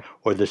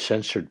 or the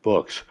censored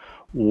books,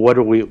 what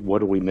are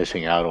we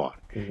missing out on?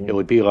 It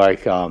would be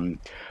like,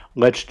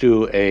 let's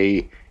do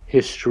a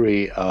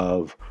history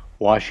of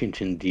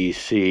Washington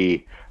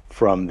D.C.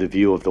 from the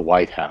view of the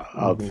White House,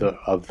 of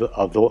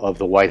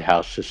the White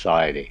House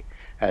society,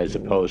 as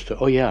opposed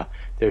to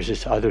there's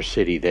this other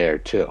city there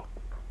too.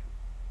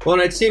 Well,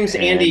 and it seems,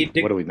 Andy,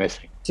 what are we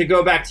missing? To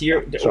go back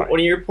to one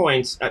of your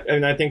points,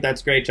 and I think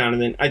that's great,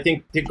 Jonathan. I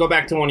think to go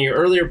back to one of your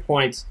earlier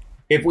points,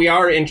 if we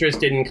are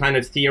interested in kind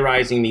of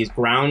theorizing these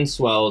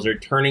groundswells or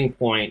turning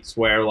points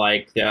where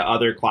like the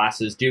other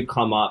classes do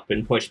come up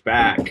and push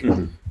back,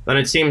 then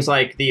it seems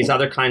like these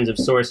other kinds of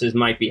sources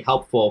might be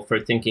helpful for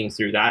thinking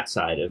through that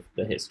side of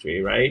the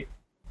history, right?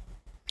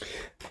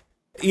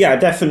 Yeah,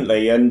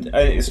 definitely. And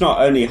it's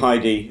not only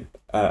Heidi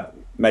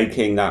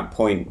making that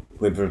point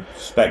with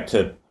respect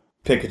to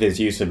Piketty's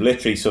use of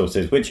literary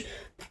sources, which,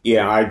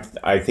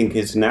 I think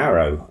is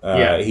narrow.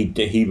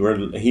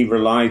 He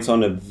relies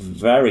on a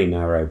very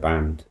narrow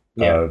band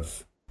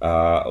of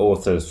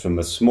authors from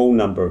a small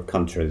number of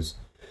countries,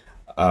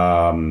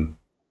 and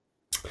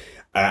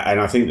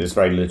I think there's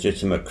very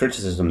legitimate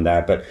criticism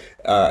there. But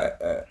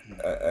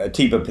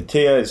Atiba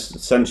Patia is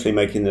essentially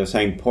making the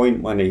same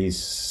point when he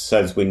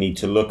says we need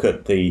to look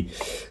at the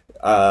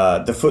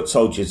foot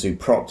soldiers who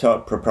propped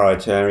up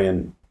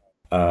proprietarian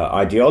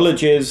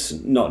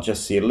ideologies, not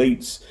just the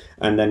elites,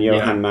 and then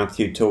Johann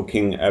Matthew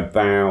talking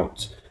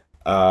about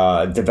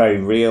the very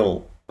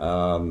real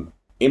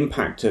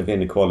impact of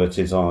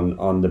inequalities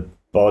on the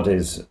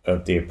bodies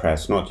of the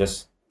oppressed, not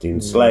just the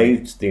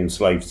enslaved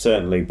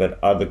certainly, but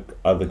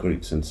other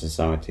groups in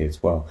society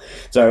as well.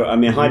 So, I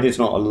mean, Heidi's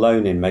not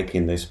alone in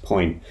making this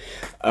point,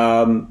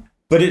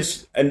 but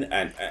it's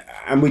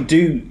and we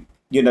do,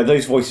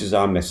 those voices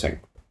are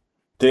missing.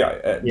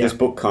 This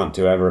book can't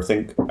do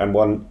everything, and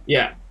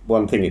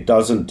one thing it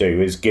doesn't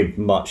do is give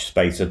much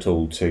space at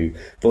all to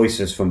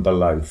voices from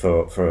below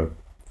for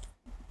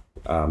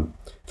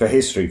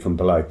history from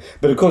below.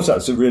 But of course,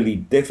 that's a really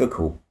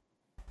difficult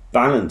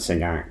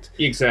balancing act.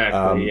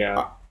 Exactly.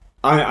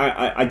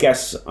 I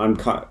guess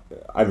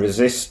I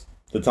resist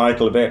the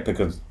title a bit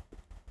because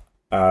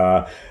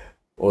or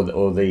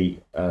the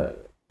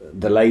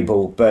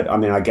label, but I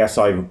mean, I guess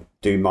I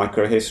do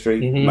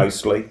microhistory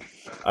mostly.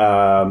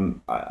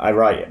 I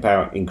write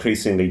about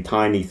increasingly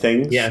tiny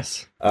things.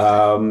 Yes.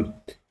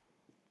 But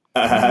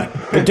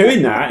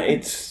doing that,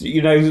 it's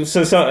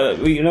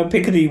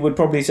Piketty would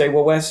probably say,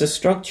 "Well, where's the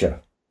structure?"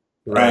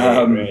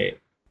 Right.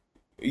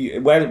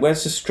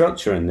 where's the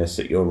structure in this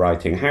that you're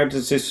writing? How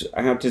does this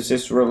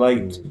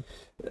relate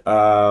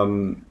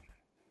to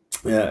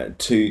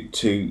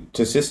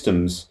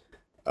systems?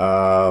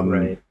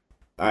 Right.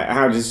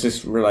 How does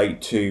this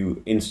relate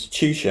to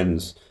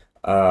institutions?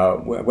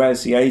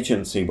 Where's the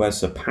agency?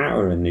 Where's the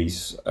power in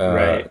these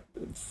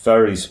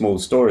very small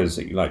stories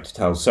that you like to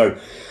tell? So,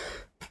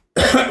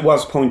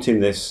 whilst pointing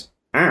this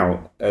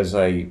out as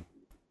a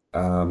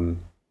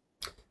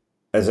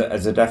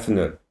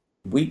definite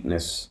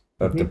weakness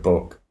of the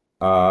book,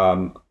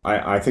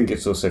 I think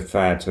it's also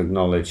fair to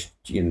acknowledge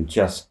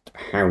just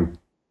how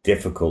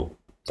difficult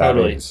that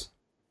is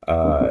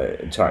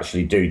to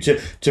actually do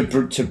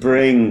to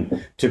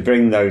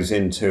bring those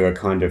into a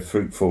kind of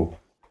fruitful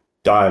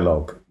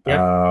dialogue.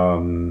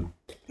 And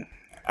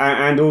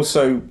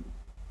also,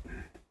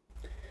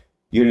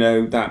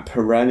 that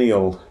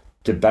perennial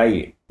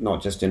debate,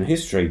 not just in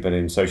history but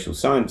in social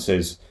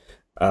sciences,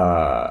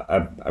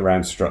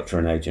 around structure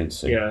and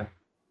agency. Yeah.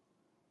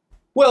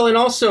 Well, and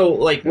also,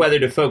 like, whether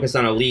to focus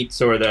on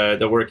elites or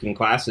the working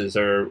classes,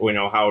 or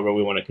however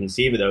we want to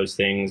conceive of those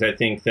things, I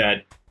think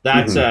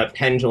that's a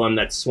pendulum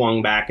that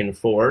swung back and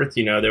forth.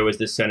 There was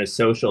this kind of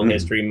social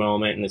history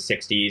moment in the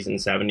 60s and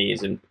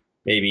 70s and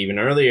maybe even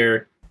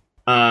earlier,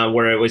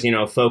 where it was,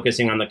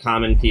 focusing on the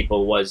common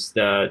people was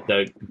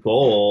the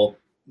goal.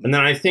 And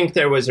then I think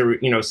there was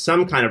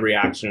some kind of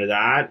reaction to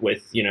that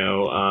with,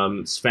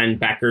 Sven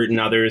Beckert and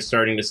others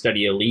starting to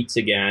study elites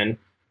again.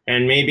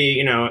 And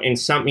maybe, in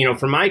some,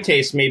 for my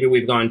taste, maybe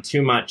we've gone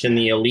too much in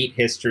the elite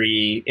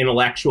history,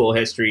 intellectual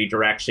history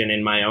direction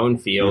in my own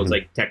fields,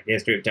 like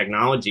history of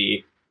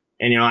technology.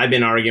 And, I've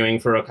been arguing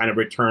for a kind of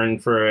return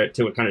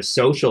to a kind of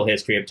social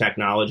history of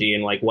technology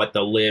and like what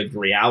the lived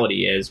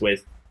reality is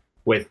with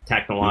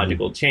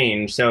technological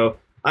change. So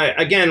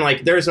again,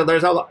 like there's a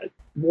lot.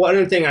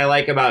 One thing I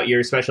like about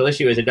your special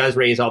issue is it does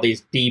raise all these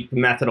deep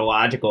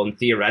methodological and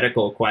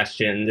theoretical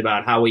questions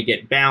about how we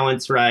get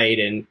balance right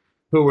and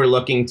who we're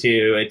looking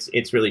to.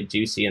 It's really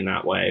juicy in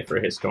that way for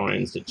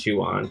historians to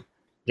chew on.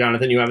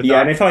 Jonathan, you have a thought?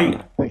 Yeah, and if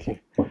I... Thank you.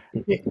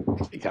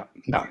 Yeah,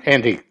 no,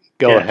 Andy,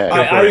 go ahead.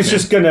 I was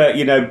just going to,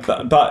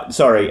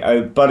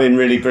 butt in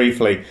really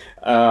briefly.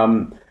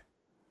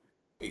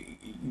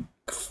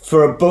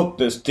 For a book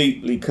that's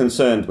deeply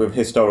concerned with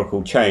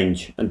historical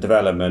change and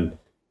development,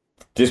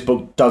 this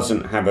book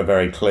doesn't have a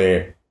very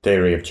clear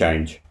theory of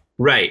change.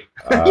 Right.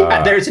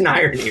 Yeah, there's an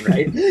irony,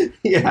 right?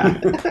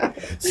 Yeah.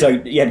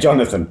 So, yeah,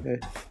 Jonathan.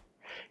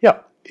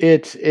 Yeah,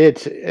 it's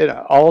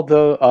all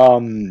the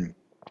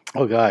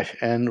oh gosh,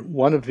 and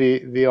one of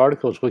the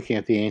articles looking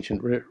at the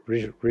ancient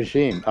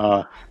regime,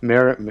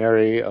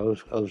 Mary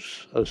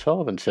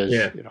O'Sullivan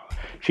says,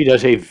 she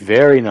does a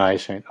very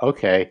nice thing.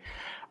 Okay,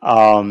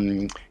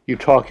 you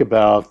talk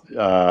about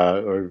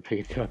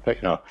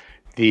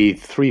the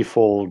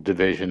threefold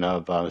division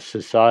of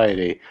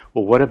society.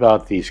 Well, what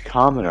about these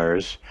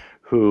commoners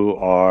who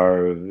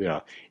are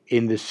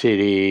in the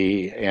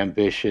city,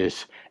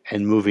 ambitious,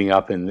 and moving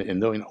up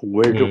in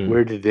where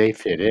do they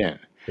fit in?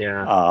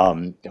 Yeah.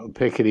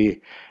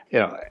 Piketty,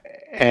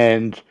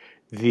 and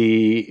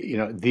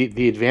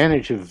the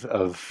advantage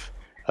of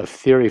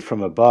theory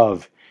from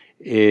above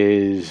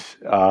is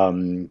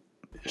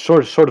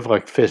sort of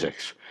like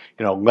physics.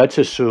 Let's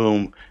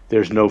assume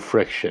there's no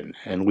friction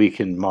and we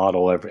can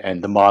model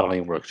and the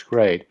modeling works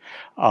great.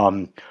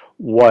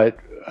 What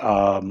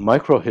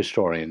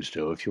microhistorians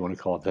do, if you want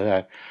to call it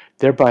that,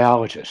 they're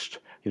biologists.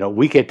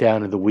 We get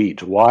down in the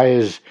weeds. Why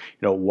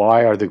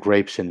are the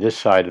grapes in this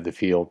side of the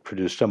field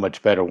produce so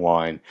much better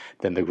wine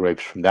than the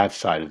grapes from that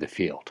side of the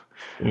field?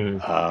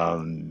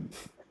 And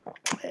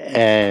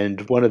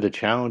one of the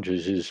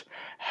challenges is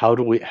how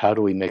do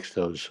we mix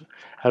those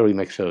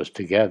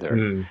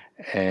together?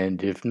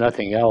 And if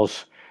nothing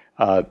else,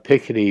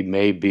 Piketty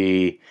may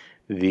be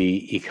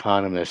the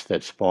economist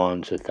that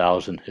spawns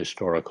 1,000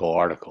 historical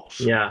articles.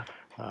 Yeah.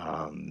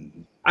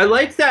 I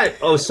like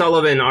that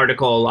O'Sullivan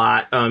article a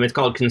lot. It's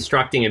called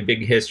Constructing a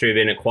Big History of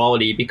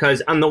Inequality,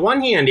 because on the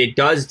one hand, it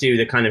does do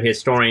the kind of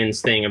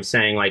historian's thing of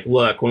saying, like,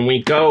 look, when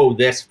we go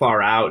this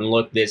far out and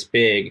look this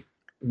big,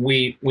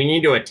 we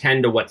need to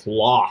attend to what's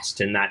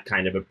lost in that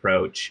kind of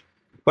approach.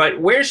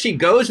 But where she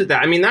goes with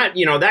that, I mean, that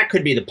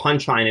could be the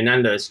punchline and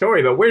end of the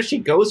story, but where she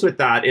goes with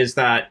that is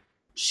that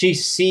she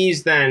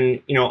sees then,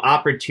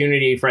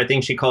 opportunity for, I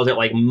think she calls it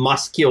like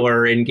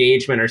muscular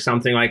engagement or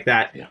something like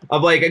that,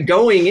 of like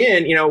going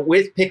in,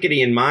 with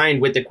Piketty in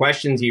mind, with the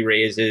questions he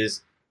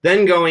raises,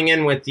 then going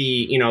in with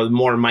the,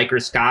 more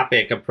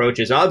microscopic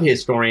approaches of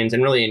historians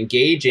and really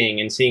engaging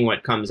and seeing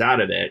what comes out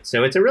of it.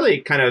 So it's a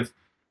really kind of,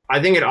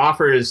 I think it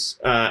offers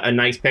a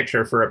nice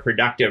picture for a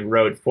productive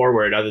road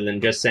forward, other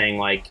than just saying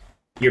like,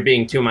 you're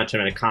being too much of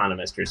an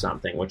economist or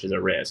something, which is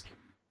a risk.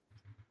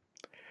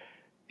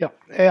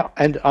 Yeah,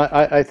 and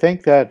I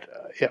think that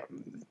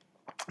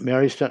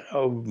Mary's done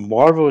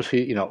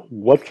marvelously.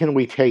 What can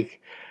we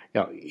take?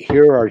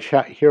 Here are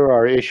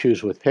our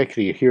issues with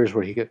Piketty. Here's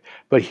where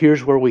but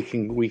here's where we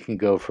can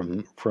go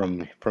from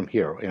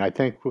here. And I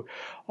think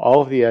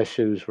all of the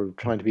issues we're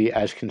trying to be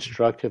as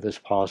constructive as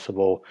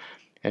possible,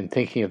 and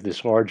thinking of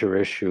this larger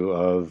issue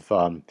of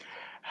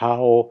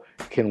how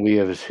can we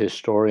as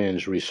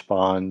historians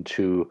respond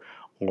to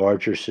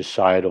larger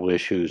societal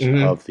issues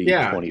of the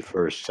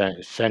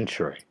 21st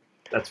century.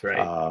 That's right.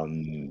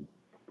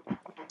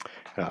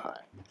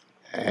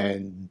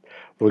 And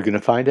we're going to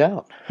find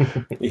out.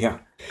 Yeah.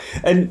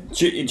 And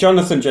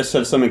Jonathan just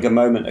said something a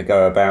moment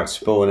ago about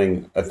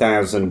spawning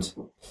 1,000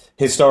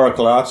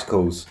 historical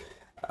articles.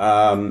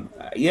 And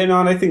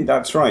I think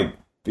that's right.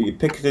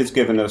 Piketty's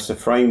given us a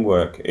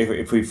framework,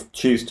 if we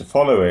choose to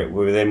follow it,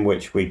 within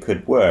which we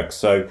could work.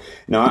 So,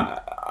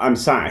 I'm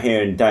sat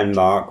here in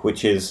Denmark,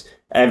 which is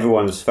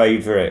everyone's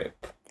favourite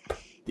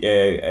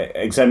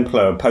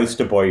exemplar,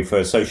 poster boy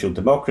for social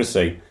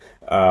democracy.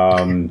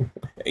 All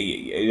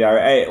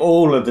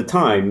of the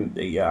time,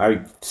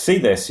 I see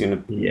this,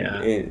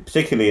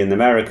 particularly in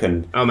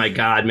American. Oh my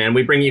God, man,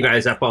 we bring you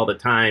guys up all the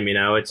time.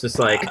 It's just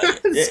like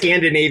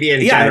Scandinavia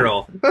in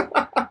general.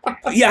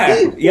 But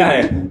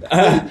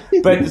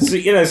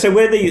so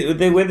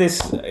we're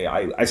this.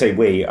 I say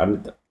we.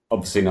 I'm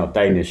obviously not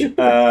Danish.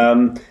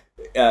 But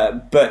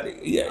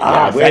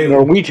that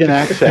Norwegian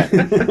accent.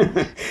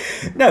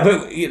 No,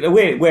 but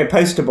we're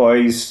poster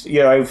boys,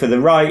 for the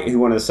right who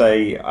want to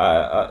say,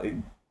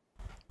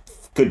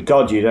 "Good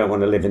God, you don't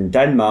want to live in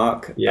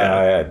Denmark."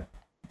 Yeah.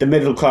 The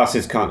middle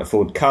classes can't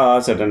afford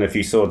cars. I don't know if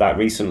you saw that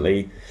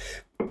recently.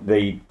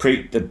 The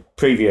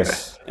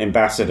previous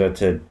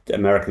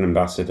American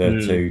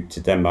ambassador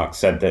to Denmark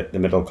said that the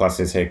middle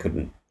classes here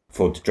couldn't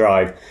afford to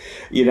drive,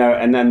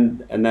 and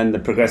then the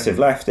progressive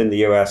left in the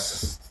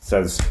US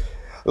says,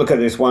 look at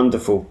this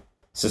wonderful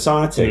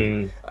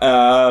society.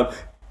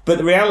 But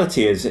the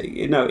reality is,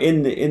 in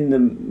the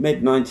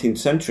mid-19th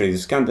century, the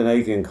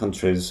Scandinavian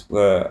countries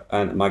were,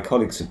 and my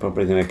colleagues are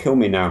probably going to kill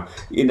me now,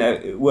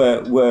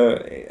 were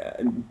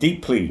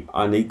deeply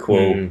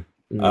unequal,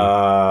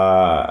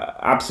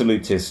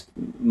 absolutist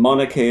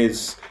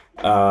monarchies,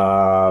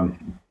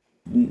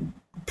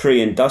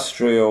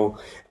 pre-industrial.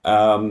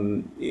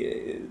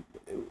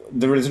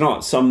 There is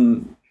not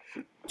some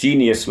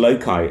genius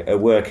loci at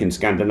work in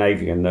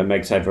Scandinavian that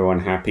makes everyone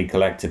happy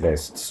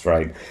collectivists,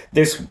 right?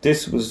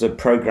 This was a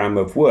program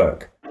of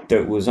work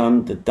that was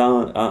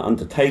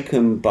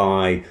undertaken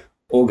by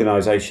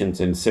organizations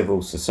in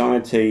civil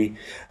society,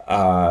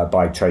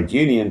 by trade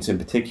unions in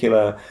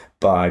particular,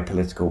 by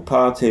political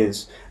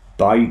parties,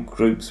 by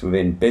groups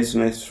within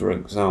business, for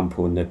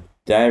example, in the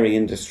dairy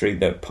industry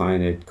that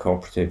pioneered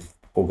cooperative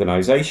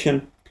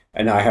organization.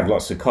 And I have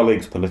lots of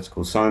colleagues,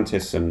 political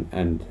scientists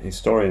and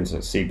historians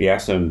at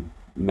CBS and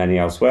many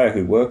elsewhere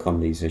who work on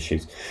these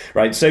issues,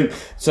 right? So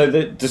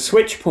the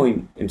switch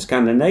point in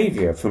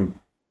Scandinavia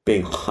from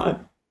being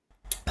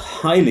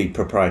highly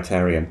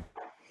proprietarian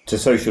to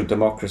social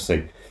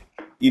democracy,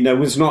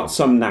 was not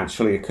some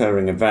naturally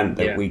occurring event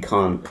that we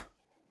can't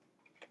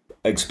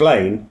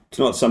explain. It's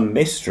not some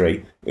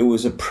mystery. It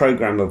was a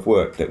program of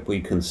work that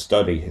we can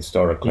study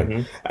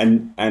historically,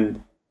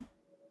 and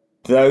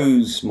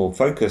those more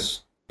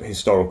focused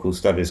historical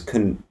studies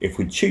can, if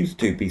we choose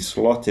to, be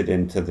slotted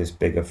into this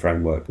bigger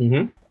framework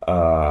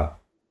that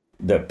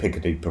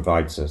Piketty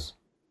provides us.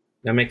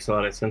 That makes a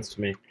lot of sense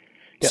to me.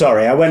 Yeah.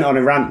 Sorry, I went on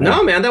a rant now.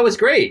 No, man, that was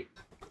great.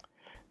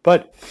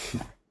 But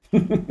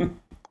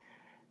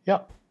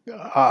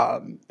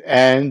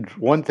and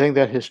one thing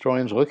that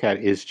historians look at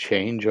is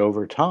change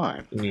over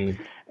time.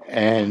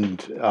 And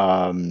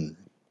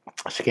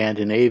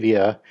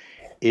Scandinavia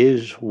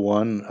is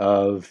one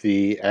of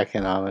the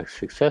economic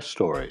success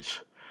stories.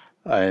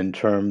 In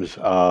terms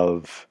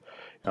of,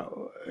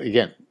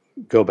 again,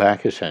 go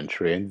back a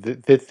century, and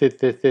this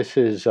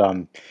is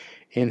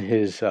in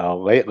his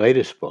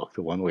latest book,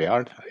 the one we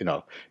are,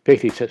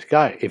 Piketty says,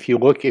 "Guy, if you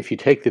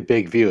take the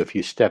big view, if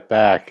you step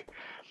back,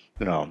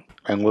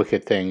 and look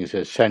at things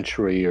a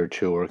century or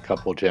two or a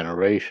couple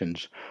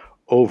generations,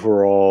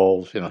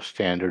 overall,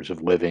 standards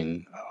of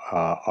living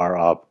are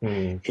up.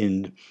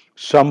 In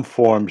some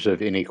forms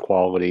of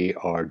inequality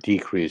are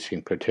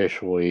decreasing,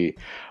 particularly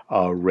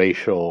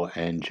racial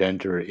and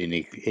gender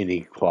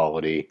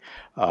inequality.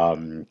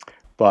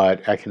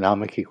 But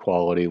economic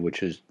equality,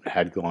 which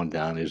had gone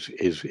down, is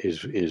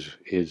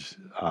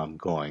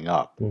going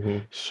up.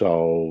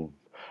 So,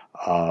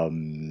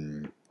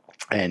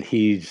 and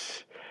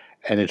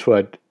it's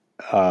what."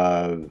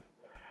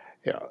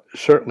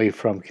 Certainly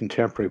from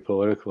contemporary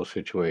political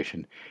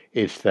situation,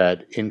 it's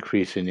that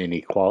increase in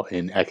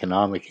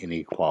economic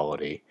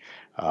inequality,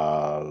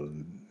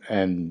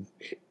 and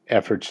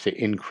efforts to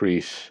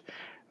increase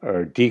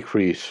or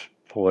decrease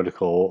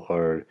political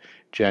or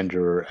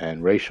gender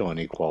and racial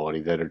inequality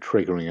that are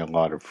triggering a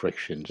lot of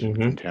frictions in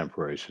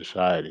contemporary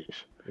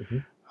societies.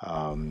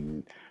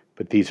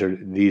 But these,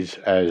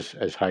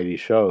 as Heidi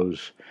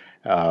shows,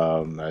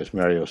 as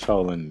Mary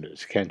O'Sullivan,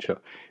 as Ken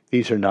showed,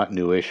 these are not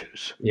new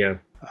issues. Yeah.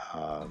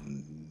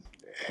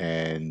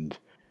 And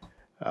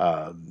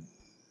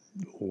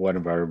one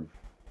of our,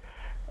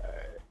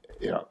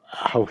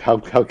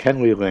 how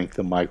can we link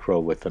the micro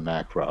with the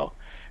macro,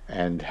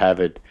 and have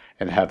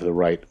the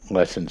right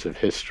lessons of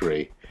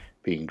history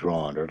being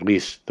drawn, or at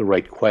least the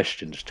right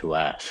questions to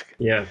ask.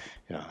 Yeah.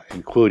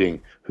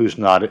 Including who's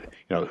not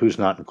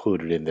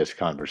included in this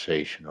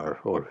conversation,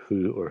 or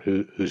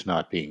who's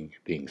not being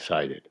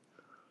cited.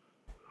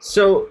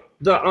 So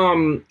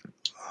the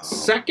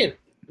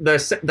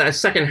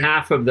second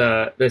half of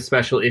the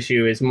special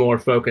issue is more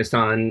focused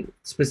on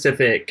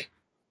specific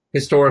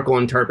historical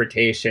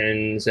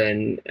interpretations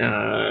and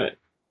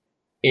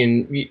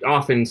in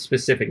often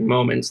specific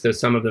moments, though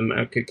some of them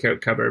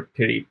could cover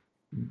pretty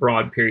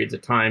broad periods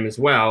of time as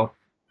well.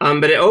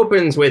 But it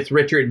opens with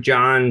Richard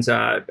John's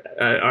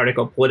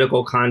article,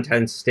 Political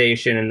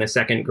Contestation and the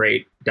Second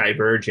Great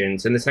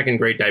Divergence. And the Second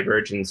Great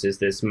Divergence is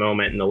this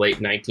moment in the late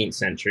 19th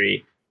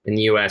century in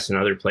the U.S. and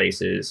other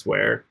places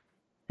where,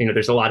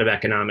 there's a lot of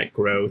economic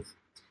growth.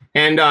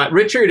 And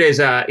Richard is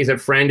a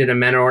friend and a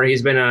mentor.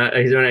 He's been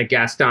a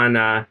guest on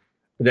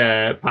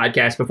the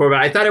podcast before, but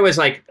I thought it was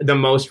like the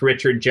most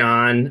Richard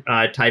John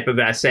type of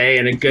essay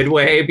in a good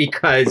way,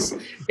 because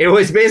it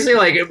was basically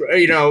like,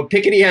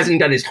 Piketty hasn't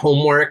done his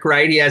homework,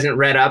 right? He hasn't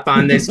read up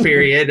on this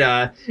period.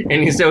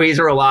 And so he's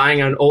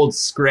relying on old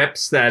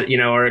scripts that,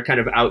 are kind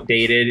of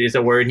outdated is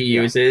a word he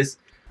uses.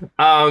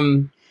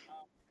 And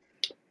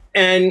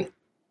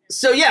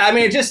so,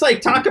 just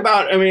like talk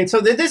about, so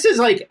this is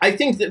like, I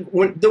think that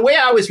the way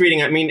I was reading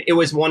it, it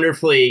was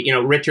wonderfully,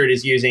 Richard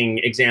is using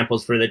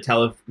examples for the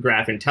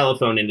telegraph and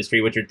telephone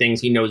industry, which are things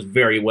he knows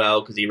very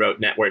well because he wrote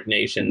Network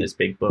Nation, this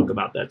big book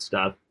about that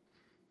stuff.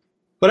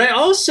 But I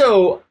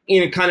also,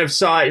 kind of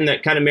saw it in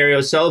that kind of Mary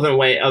O'Sullivan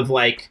way of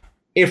like,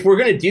 if we're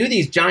going to do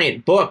these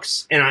giant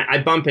books, and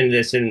I bump into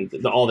this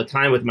all the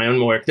time with my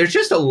own work, there's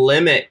just a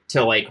limit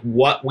to like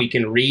what we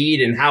can read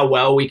and how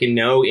well we can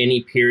know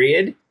any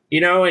period.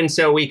 And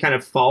so we kind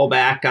of fall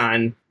back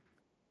on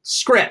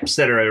scripts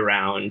that are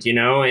around,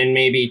 and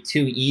maybe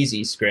too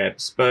easy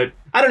scripts. But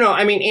I don't know.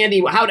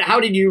 Andy, how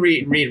did you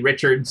read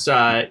Richard's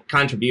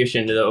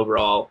contribution to the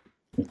overall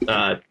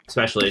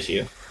special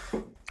issue?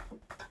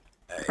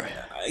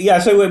 Yeah,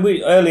 so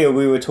earlier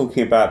we were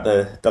talking about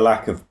the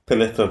lack of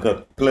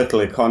political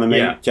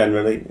economy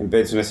generally in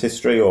business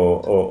history,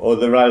 or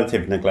the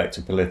relative neglect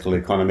of political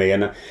economy,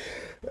 and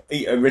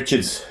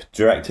Richard's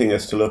directing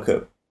us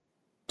to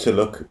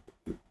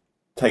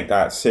take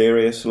that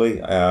seriously,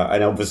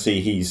 and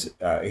obviously he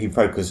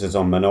focuses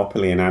on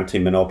monopoly and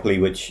anti-monopoly,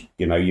 which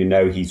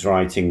he's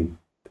writing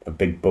a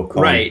big book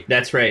on. Right,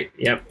 that's right.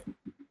 Yep.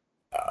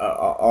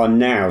 On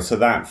now, so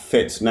that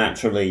fits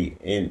naturally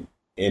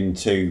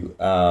into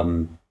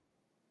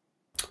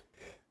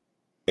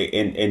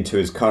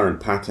his current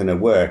pattern of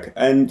work,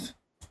 and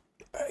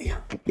he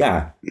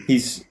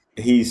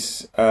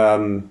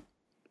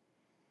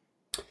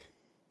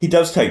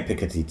does take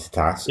Piketty to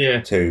task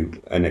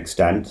to an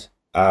extent.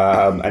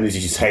 And as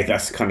you say,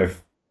 that's kind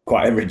of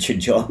quite a Richard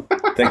John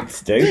thing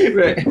to do.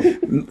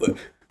 Right.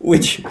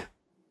 Which,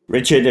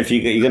 Richard, if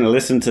you're going to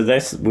listen to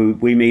this,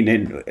 we mean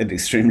in an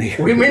extremely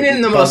we mean it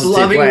in the most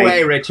loving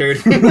way,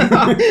 Richard.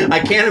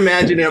 I can't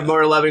imagine a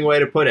more loving way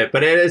to put it,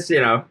 but it is,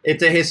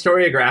 it's a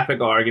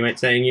historiographical argument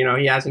saying,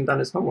 he hasn't done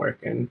his homework,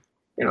 and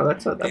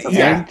that's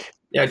okay.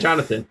 Yeah,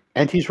 Jonathan.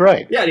 And he's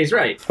right. Yeah, he's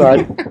right.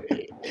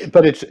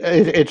 But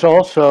it's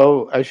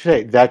also, I should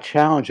say, that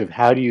challenge of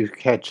how do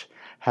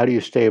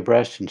you stay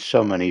abreast in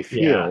so many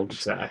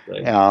fields? Yeah,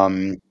 exactly.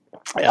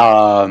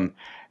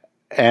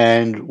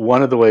 And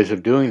one of the ways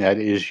of doing that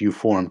is you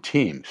form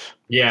teams.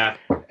 Yeah.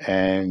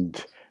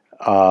 And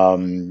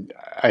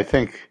I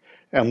think,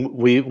 and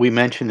we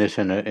mentioned this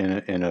in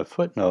a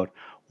footnote,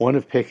 one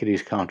of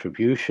Piketty's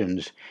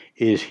contributions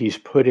is he's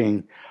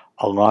putting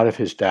a lot of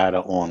his data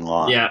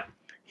online. Yeah.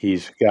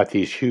 He's got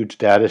these huge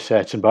data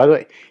sets. And by the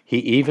way, he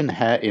even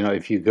had,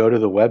 if you go to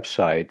the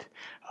website,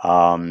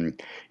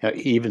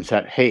 he even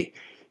said, hey,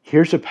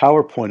 here's a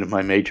PowerPoint of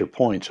my major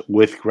points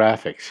with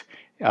graphics.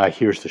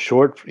 Here's the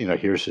short,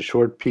 here's the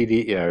short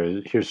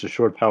PD, here's the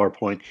short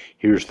PowerPoint.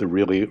 Here's the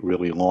really,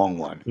 really long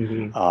one.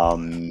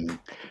 Mm-hmm.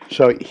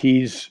 So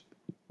he's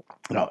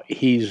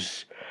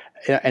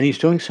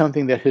doing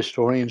something that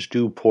historians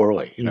do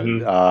poorly.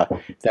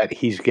 That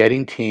he's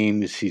getting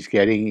teams, he's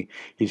getting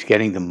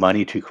the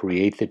money to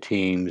create the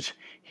teams.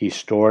 He's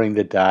storing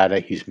the data.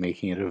 He's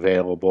making it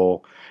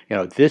available.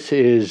 This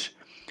is.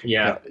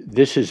 Yeah,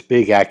 this is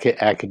big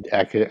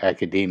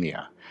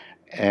academia.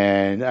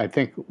 And I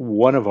think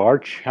one of our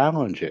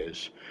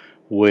challenges,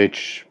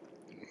 which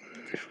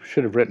I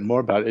should have written more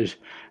about, is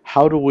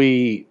how do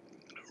we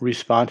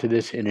respond to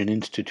this in an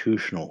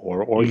institutional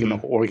or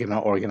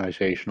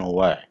organizational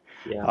way?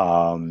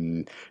 Yeah.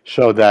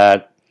 So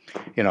that,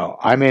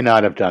 I may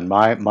not have done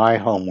my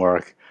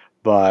homework,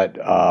 but,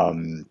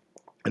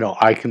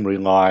 I can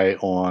rely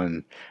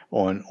on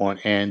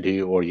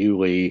Andy or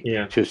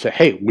Yuli to say,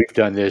 hey, we've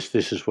done this.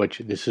 This is what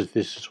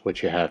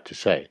you have to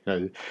say.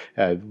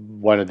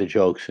 One of the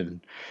jokes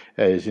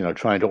is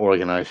trying to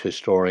organize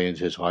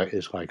historians is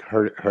like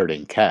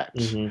herding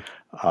cats.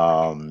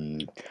 Mm-hmm.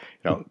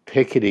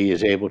 Piketty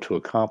is able to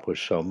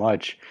accomplish so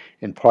much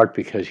in part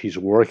because he's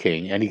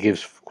working, and he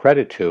gives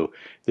credit to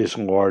this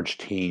large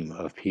team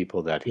of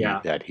people that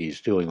he's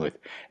dealing with,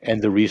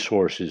 and the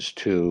resources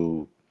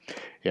to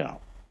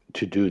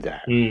to do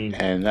that.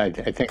 And I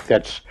think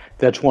that's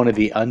one of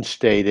the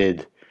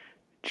unstated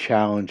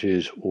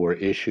challenges or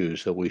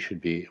issues that we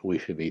should be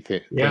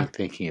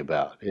thinking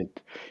about. He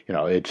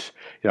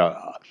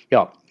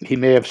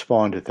may have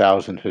spawned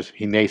 1,000.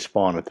 He may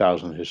spawn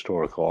 1,000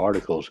 historical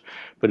articles,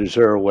 but is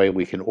there a way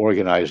we can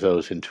organize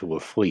those into a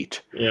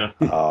fleet? Yeah.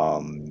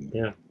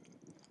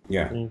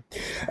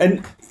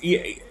 And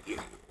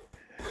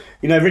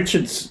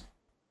Richards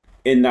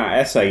in that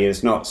essay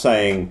is not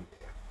saying,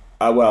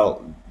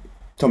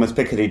 Thomas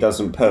Piketty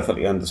doesn't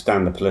perfectly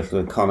understand the political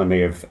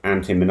economy of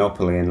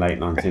anti-monopoly in late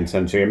 19th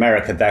century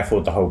America,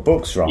 therefore the whole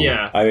book's wrong.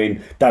 Yeah. I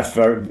mean, that's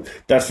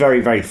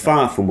very, very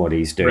far from what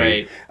he's doing.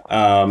 Right.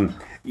 And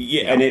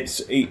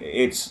it's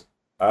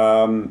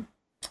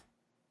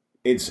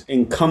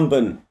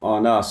incumbent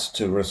on us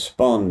to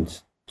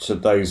respond to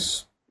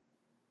those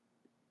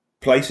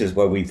places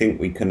where we think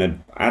we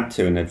can add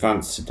to and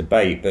advance the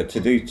debate, but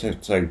to do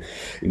so,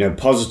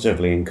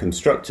 positively and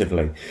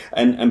constructively,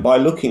 and by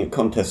looking at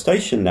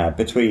contestation there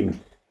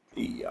between,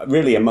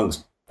 really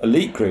amongst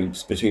elite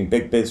groups, between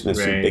big business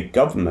and big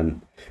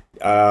government.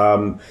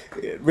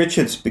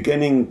 Richard's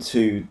beginning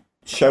to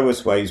show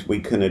us ways we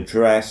can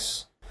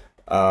address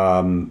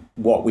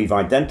what we've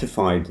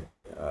identified,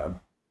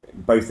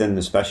 both in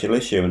the special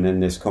issue and in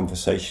this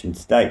conversation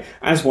today,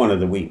 as one of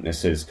the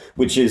weaknesses,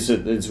 which is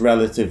that there's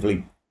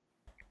relatively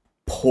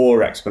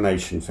poor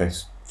explanation for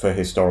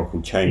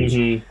historical change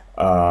in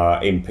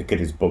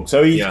Piketty's book.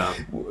 So he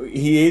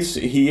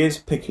is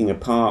picking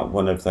apart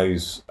one of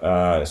those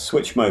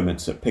switch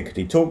moments that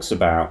Piketty talks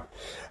about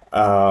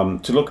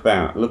to look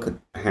at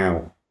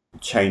how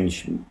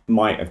change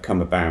might have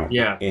come about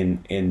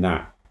in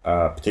that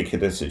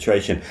particular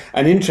situation.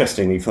 And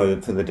interestingly, for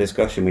the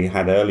discussion we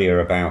had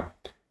earlier about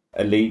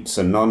elites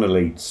and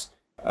non-elites,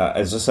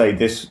 as I say,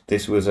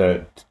 this was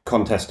a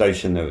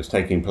contestation that was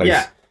taking place.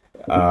 Yeah.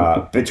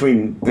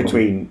 Between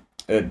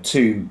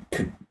two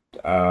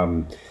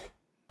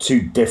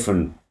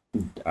different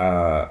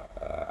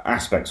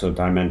aspects or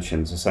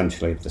dimensions,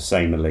 essentially, of the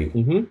same elite.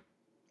 Mm-hmm.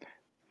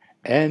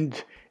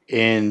 And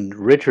in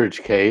Richard's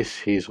case,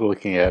 he's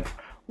looking at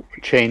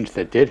change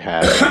that did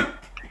happen.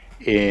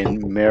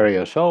 In Mary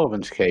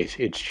O'Sullivan's case,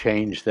 it's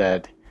change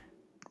that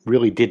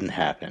really didn't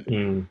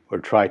happen or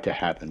tried to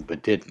happen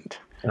but didn't.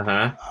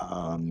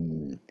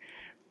 And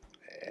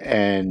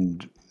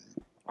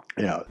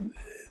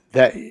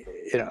that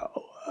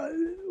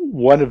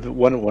one of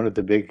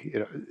the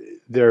big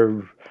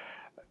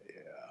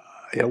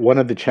one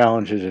of the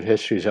challenges of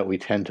history is that we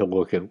tend to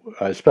look at,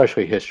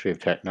 especially history of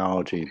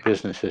technology,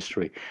 business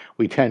history,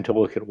 we tend to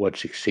look at what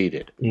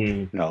succeeded.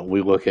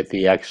 We look at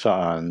the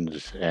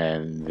Exxons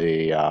and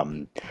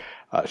the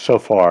so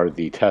far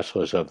the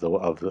Teslas of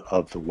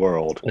the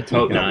world. Let's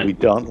hope not. We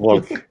don't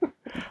look.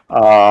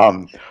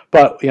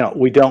 But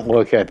we don't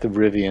look at the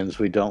Rivians.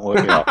 We don't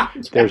look.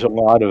 There's a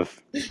lot of.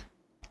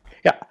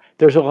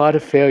 There's a lot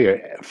of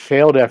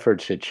failed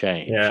efforts at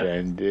change,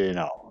 and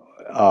and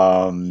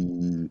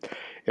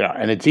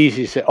it's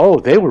easy to say, "Oh,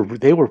 they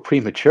were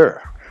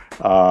premature,"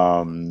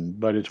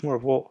 but it's more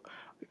of,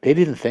 they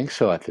didn't think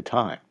so at the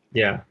time.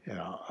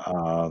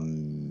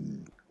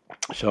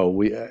 So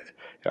we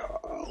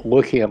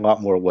looking a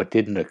lot more what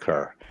didn't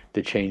occur,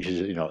 the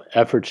changes,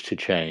 efforts to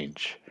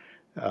change,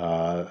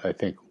 I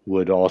think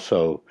would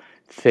also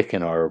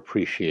thicken our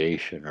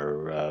appreciation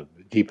or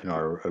deepen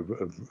our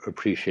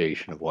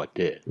appreciation of what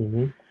did.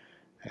 And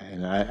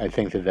I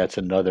think that's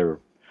another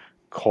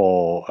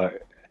call,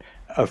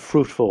 a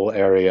fruitful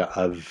area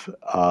of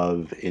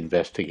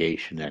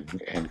investigation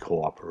and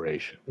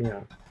cooperation.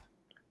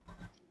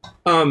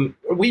 Andy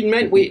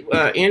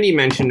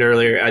mentioned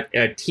earlier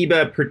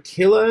Atiba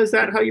Pertila. Is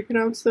that how you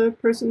pronounce the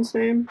person's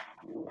name?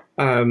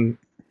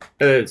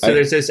 There's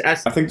this. I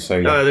think so.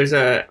 Yeah. There's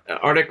an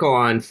article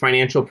on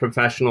financial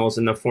professionals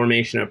and the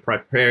formation of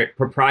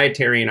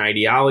proprietarian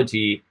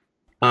ideology,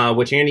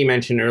 which Andy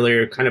mentioned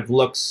earlier. Kind of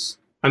looks.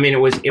 I mean,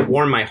 it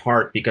warmed my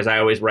heart because I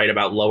always write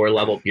about lower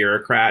level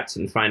bureaucrats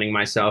and finding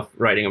myself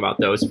writing about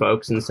those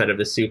folks instead of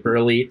the super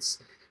elites.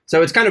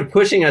 So it's kind of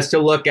pushing us to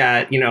look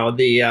at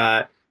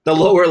the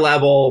lower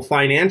level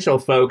financial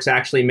folks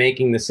actually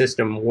making the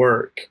system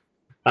work.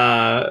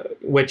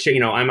 Which,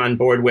 I'm on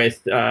board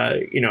with,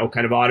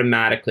 kind of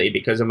automatically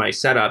because of my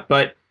setup.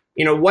 But,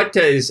 what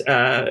does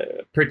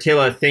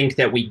Pertila think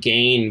that we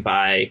gain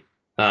by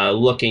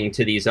looking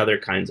to these other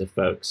kinds of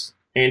folks?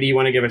 Andy, you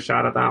want to give a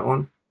shot at that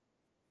one?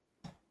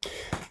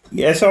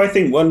 Yeah, so I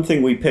think one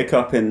thing we pick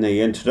up in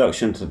the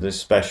introduction to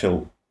this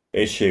special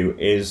issue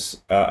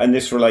is, and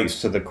this relates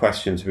to the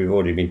questions we've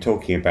already been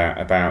talking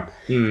about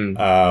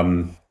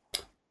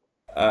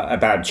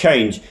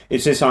change,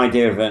 it's this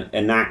idea of an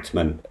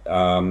enactment.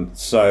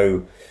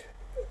 So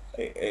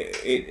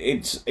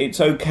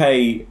it's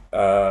okay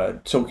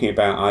talking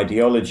about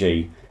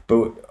ideology,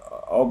 but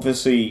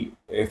obviously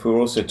if we're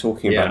also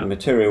talking about the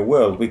material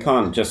world, we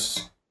can't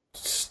just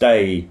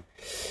stay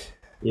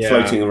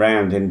floating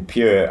around in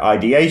pure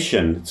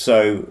ideation.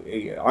 So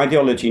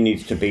ideology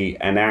needs to be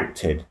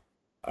enacted.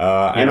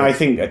 And I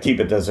think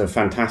Atiba does a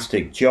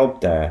fantastic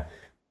job there.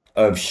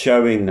 of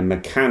showing the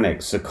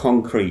mechanics, the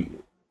concrete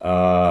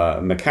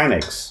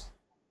mechanics,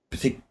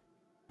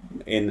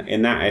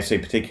 in that essay,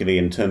 particularly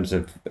in terms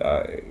of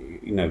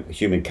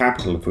human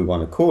capital, if we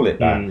want to call it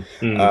that,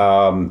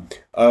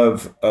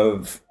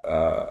 of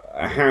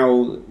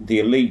how the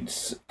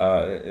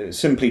elites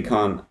simply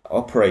can't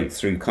operate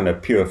through kind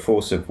of pure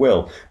force of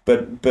will,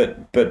 but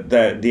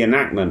the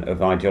enactment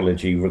of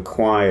ideology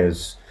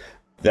requires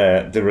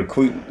the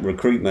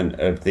recruitment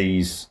of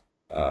these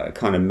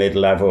kind of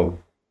mid-level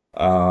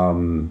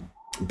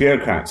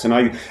bureaucrats. And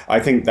I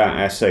think that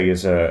essay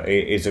is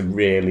a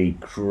really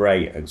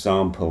great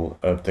example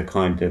of the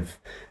kind of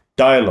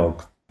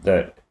dialogue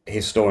that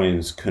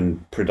historians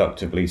can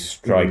productively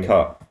strike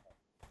up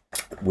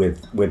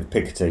with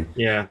Piketty.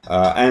 Yeah.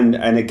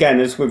 And again,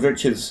 as with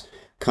Richard's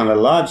kind of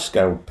large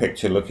scale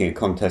picture looking at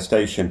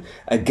contestation,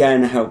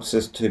 again helps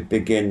us to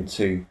begin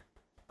to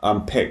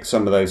unpick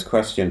some of those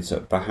questions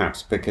that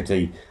perhaps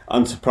Piketty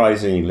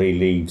unsurprisingly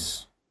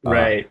leaves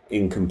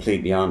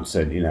incompletely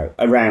answered,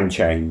 around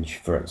change,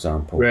 for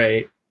example.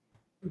 Right.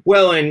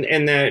 Well, and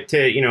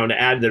to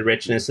add the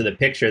richness of the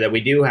picture, that we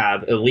do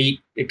have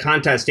elite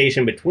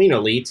contestation between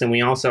elites, and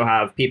we also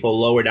have people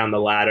lower down the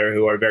ladder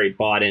who are very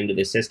bought into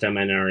the system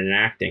and are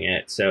enacting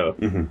it. So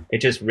it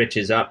just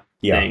riches up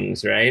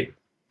things, right?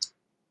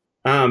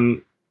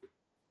 I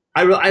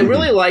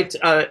really liked.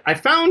 I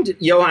found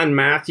Johann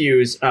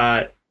Matthew's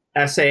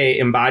essay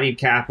 "Embodied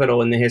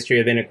Capital in the History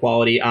of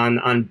Inequality"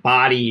 on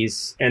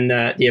bodies and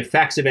the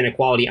effects of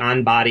inequality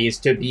on bodies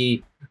to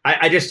be.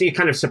 It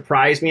kind of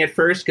surprised me at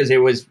first because it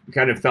was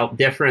kind of felt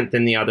different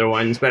than the other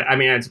ones. But I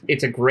mean,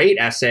 it's a great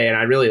essay and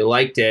I really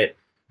liked it.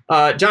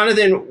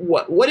 Jonathan,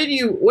 what do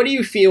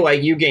you feel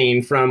like you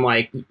gained from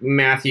like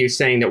Matthew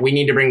saying that we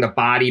need to bring the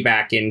body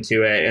back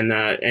into it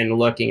and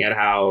looking at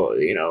how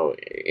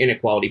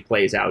inequality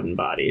plays out in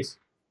bodies?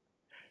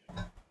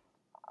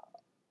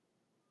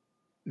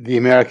 The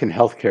American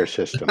healthcare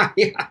system.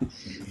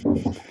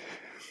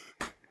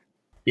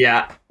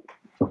 Yeah.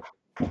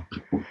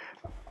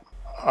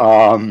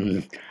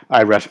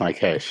 I rest my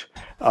case.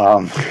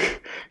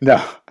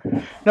 No,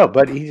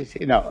 but he's,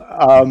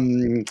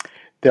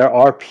 there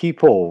are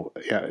people,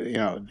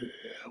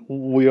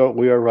 we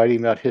are writing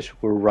about history,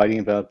 we're writing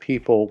about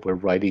people, we're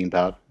writing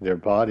about their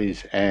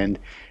bodies, and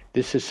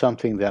this is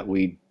something that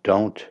we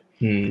don't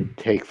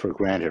take for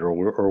granted,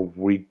 or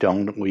we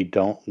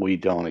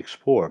don't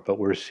explore, but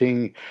we're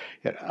seeing,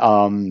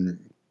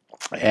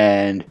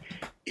 and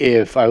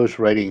if I was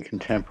writing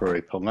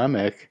contemporary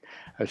polemic,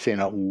 I was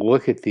saying,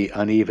 look at the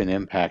uneven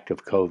impact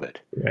of COVID,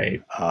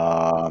 right?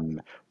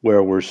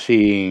 Where we're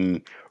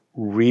seeing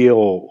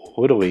real,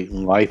 literally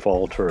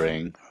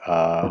life-altering,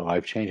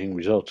 life-changing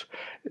results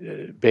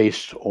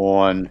based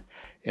on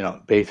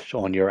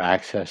your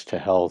access to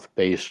health,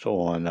 based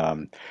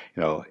on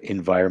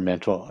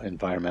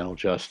environmental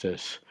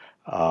justice.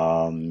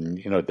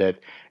 That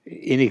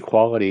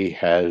inequality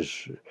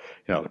has,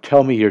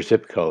 tell me your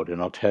zip code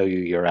and I'll tell you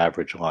your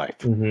average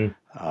life.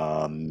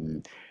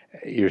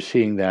 You're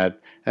seeing that.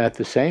 And at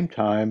the same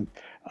time,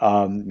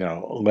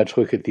 let's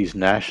look at these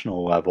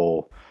national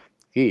level.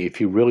 If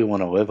you really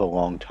want to live a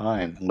long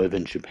time, live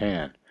in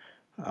Japan.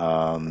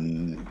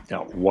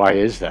 Why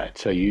is that?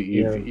 So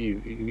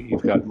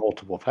you've got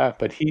multiple facts,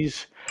 but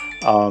he's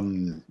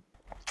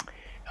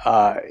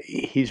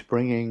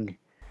bringing.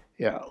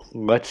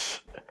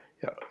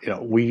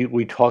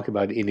 We talk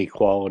about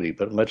inequality,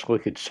 but let's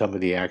look at some of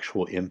the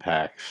actual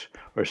impacts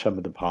or some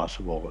of the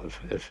possible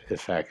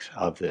effects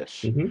of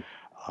this.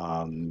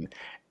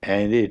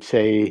 And it's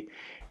a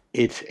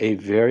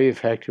very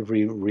effective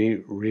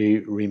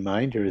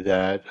reminder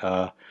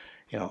that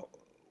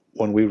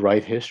when we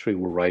write history,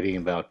 we're writing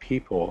about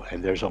people,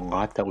 and there's a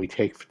lot that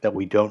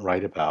we don't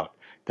write about,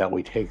 that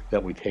we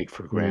take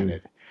for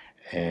granted,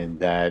 and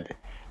that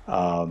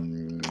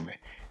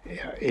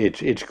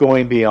it's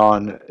going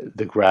beyond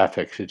the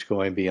graphics, it's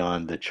going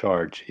beyond the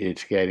charts,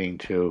 it's getting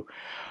to,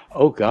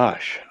 oh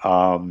gosh,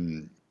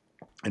 I'm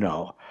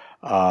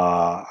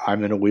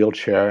in a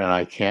wheelchair and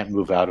I can't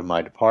move out of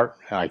my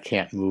apartment. I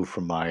can't move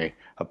from my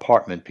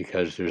apartment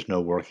because there's no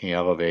working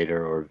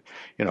elevator, or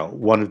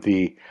one of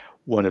the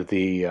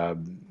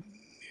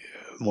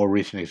more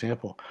recent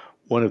example,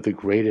 one of the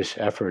greatest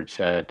efforts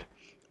at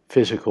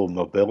physical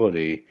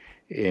mobility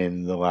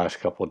in the last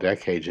couple of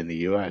decades in the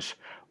U.S.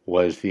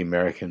 was the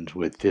Americans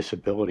with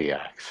Disability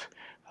Acts.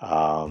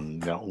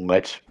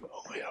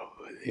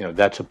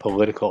 That's a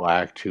political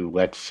act to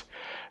let's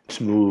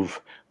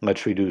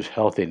reduce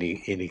health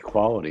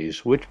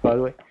inequalities, which, by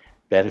the way,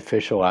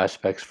 beneficial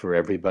aspects for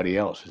everybody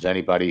else, as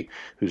anybody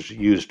who's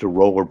used a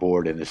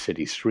rollerboard in a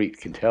city street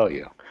can tell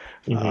you.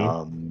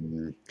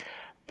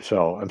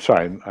 So I'm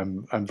sorry,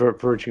 I'm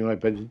verging away,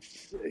 but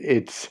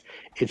it's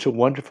a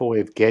wonderful way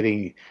of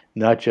getting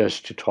not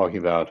just to talking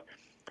about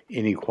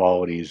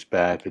inequality is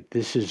bad, but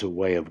this is a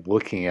way of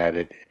looking at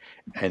it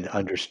and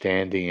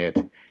understanding it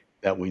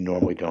that we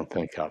normally don't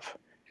think of,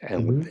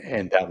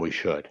 and that we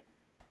should.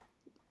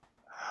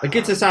 It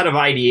gets us out of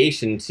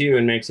ideation too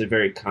and makes it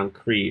very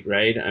concrete,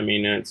 right? I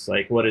mean, it's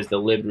like, what is the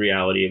lived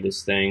reality of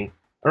this thing?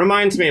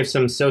 reminds me of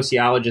some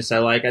sociologists I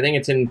like. I think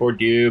it's in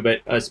Bordeaux,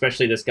 but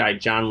especially this guy,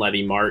 John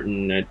Levy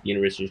Martin at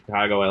University of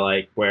Chicago, I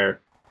like, where,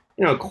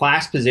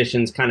 class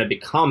positions kind of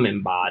become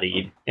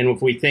embodied. And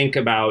if we think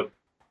about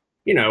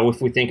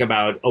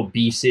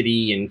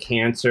obesity and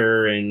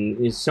cancer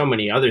and so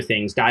many other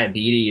things,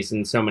 diabetes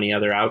and so many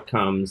other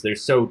outcomes,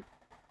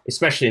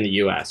 especially in the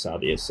US,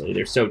 obviously,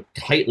 they're so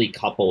tightly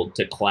coupled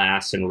to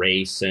class and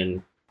race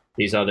and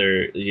these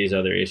other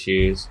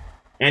issues.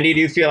 Andy,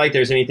 do you feel like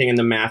there's anything in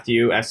the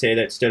Matthew essay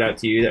that stood out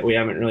to you that we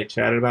haven't really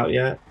chatted about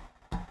yet?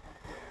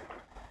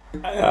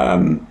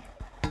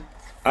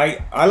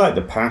 I like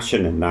the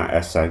passion in that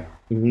essay.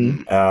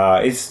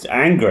 Mm-hmm. It's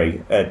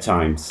angry at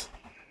times,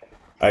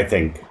 I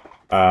think.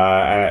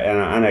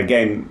 And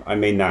again, I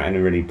mean that in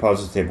a really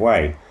positive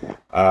way.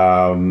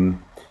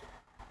 Something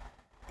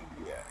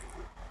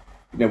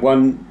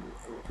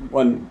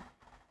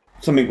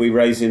we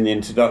raise in the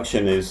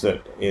introduction is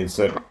that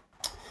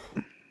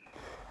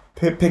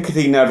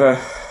Piketty never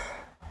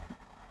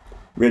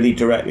really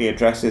directly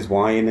addresses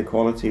why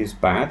inequality is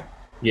bad.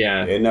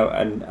 Yeah. And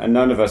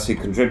none of us who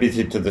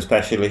contributed to the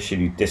special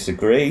issue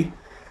disagree.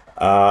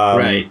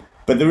 Right.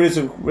 But there is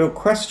a real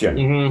question.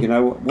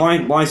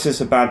 Mm-hmm. Why is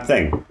this a bad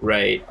thing?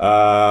 Right.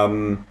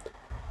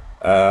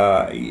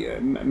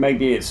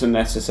 Maybe it's a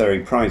necessary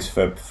price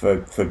for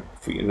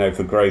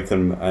growth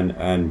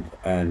and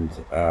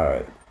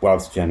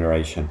wealth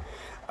generation.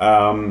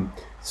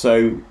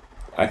 So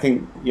I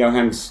think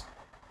Johann's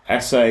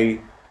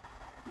essay,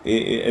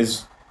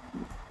 as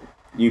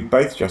you've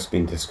both just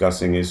been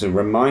discussing, is a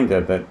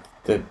reminder that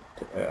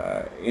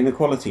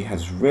inequality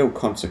has real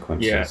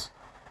consequences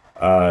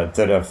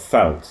that are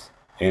felt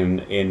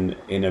in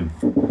a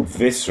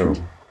visceral,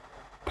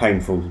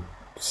 painful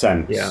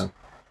sense. Yeah.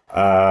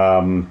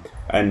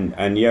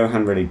 And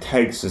Johann really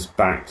takes us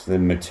back to the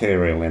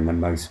material in the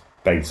most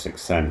basic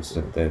sense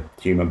of the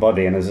human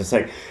body. And as I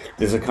say,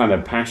 there's a kind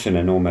of passion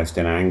and almost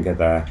an anger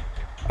there,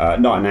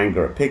 not an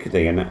anger at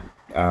Piketty, an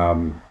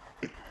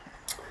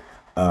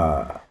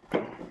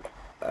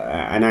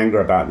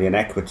anger about the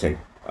inequity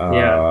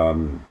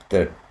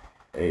that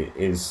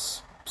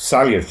is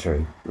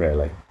salutary,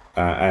 really,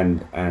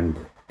 and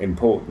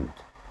important.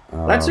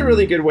 That's a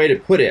really good way to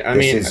put it.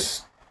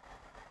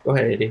 Go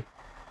ahead, Eddie.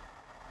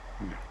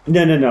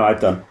 No,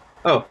 I've done.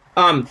 Oh,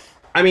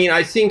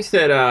 I think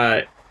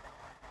that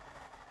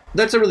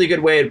that's a really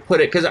good way to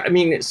put it, because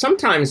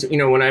sometimes,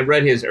 when I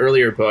read his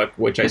earlier book,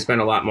 which I spent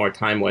a lot more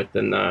time with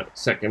than the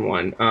second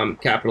one,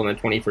 Capital in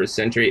the 21st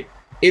Century,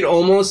 it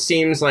almost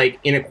seems like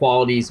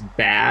inequality's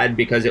bad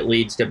because it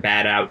leads to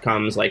bad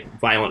outcomes like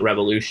violent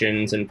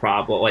revolutions and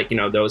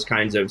those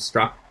kinds of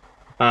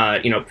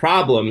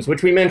problems,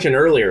 which we mentioned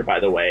earlier, by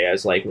the way,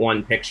 as like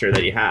one picture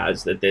that he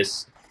has, that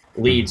this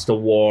leads to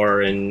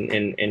war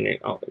and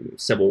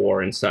civil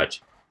war and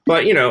such.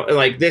 But,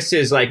 this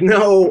is like,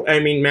 no,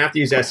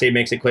 Matthew's essay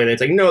makes it clear that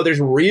it's like, no, there's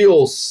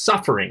real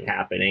suffering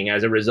happening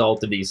as a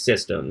result of these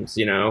systems,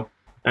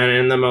 and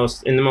in the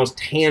most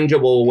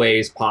tangible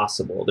ways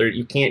possible.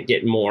 You can't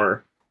get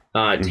more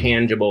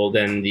tangible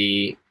than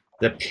the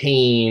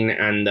pain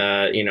and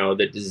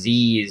the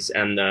disease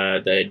and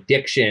the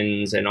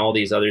addictions and all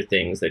these other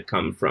things that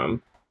come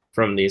from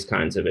these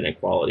kinds of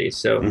inequalities.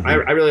 So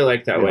I really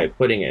like that way of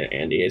putting it,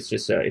 Andy. It's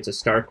just it's a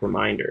stark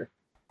reminder.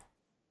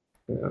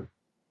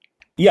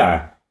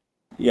 Yeah.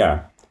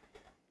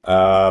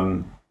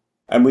 And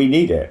we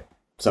need it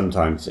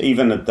sometimes,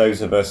 even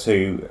those of us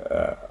who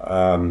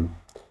are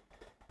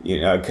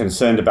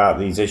concerned about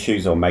these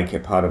issues or make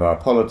it part of our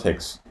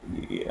politics.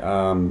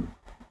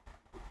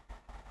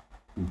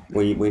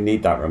 We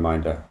need that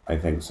reminder, I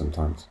think,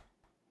 sometimes.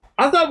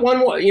 I thought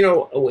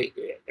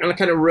on a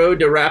kind of road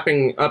to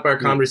wrapping up our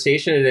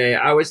conversation today,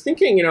 I was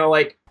thinking,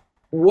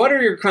 what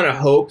are your kind of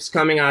hopes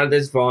coming out of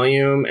this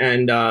volume?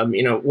 And,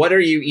 what are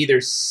you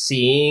either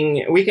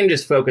seeing? We can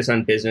just focus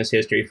on business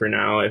history for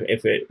now,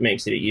 if it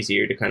makes it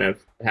easier to kind of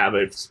have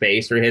a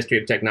space for history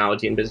of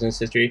technology and business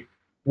history.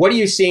 What are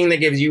you seeing that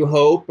gives you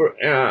hope,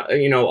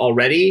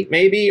 already,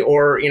 maybe?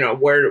 Or,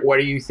 what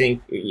do you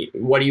think,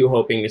 what are you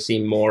hoping to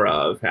see more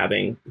of,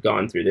 having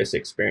gone through this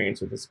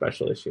experience with the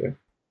special issue?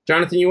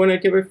 Jonathan, you want to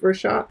give it a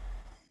first shot?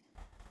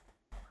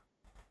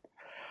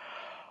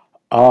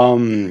 What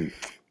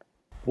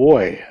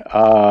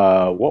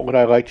would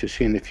I like to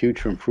see in the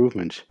future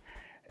improvements?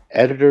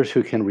 Editors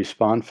who can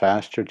respond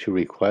faster to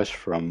requests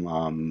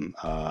from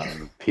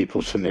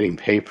people submitting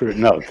paper.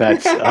 No,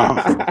 that's.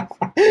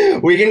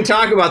 We can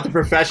talk about the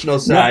professional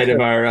side of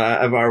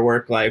our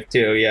work life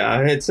too.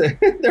 Yeah,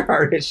 there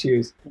are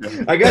issues.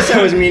 I guess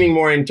I was meaning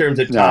more in terms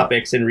of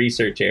topics and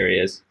research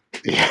areas.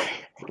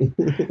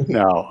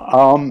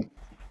 No.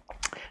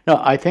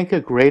 I think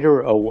a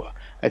greater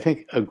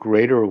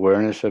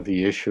awareness of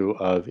the issue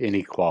of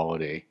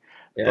inequality.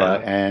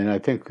 Yeah. And I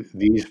think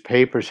these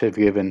papers have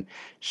given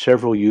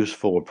several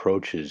useful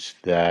approaches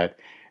that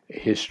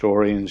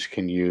historians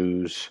can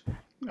use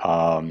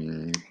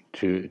to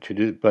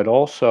do. But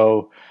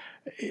also,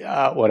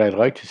 what I'd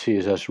like to see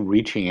is us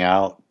reaching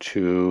out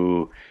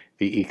to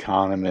the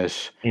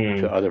economists,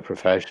 to other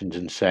professions,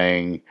 and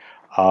saying,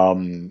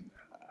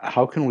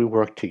 how can we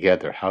work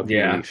together? How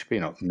can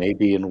we,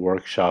 maybe in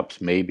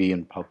workshops, maybe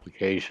in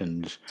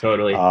publications.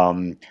 Totally.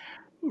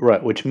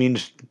 Right, which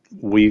means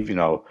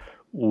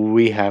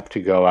we have to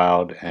go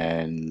out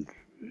and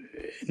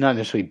not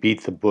necessarily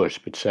beat the bush,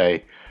 but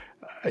say,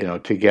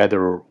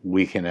 together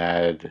we can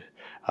add,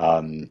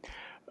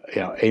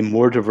 a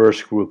more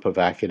diverse group of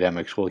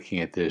academics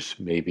looking at this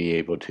may be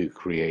able to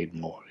create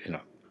more,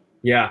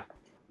 Yeah.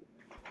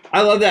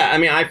 I love that. I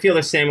mean, I feel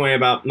the same way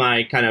about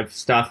my kind of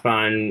stuff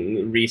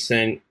on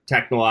recent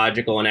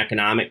technological and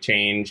economic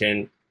change.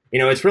 And,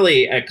 it's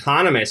really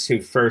economists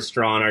who first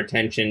drawn our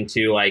attention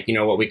to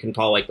what we can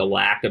call the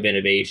lack of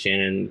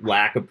innovation and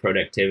lack of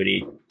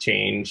productivity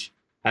change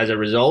as a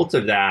result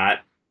of that.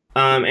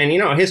 And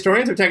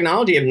historians of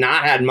technology have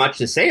not had much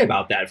to say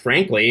about that,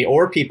 frankly,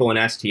 or people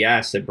in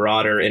STS, a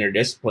broader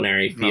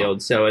interdisciplinary field. No.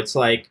 So it's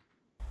I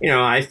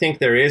think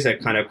there is a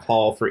kind of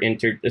call for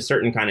a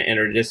certain kind of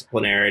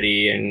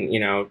interdisciplinarity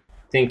and,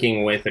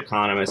 thinking with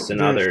economists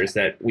and others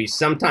that we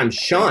sometimes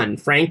shun,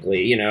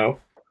 frankly,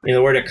 the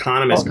word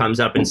economist comes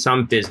up in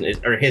some business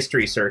or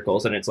history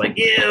circles and it's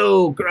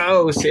ew,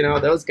 gross,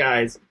 those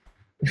guys.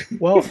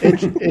 Well,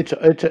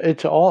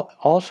 it's all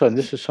also, and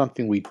this is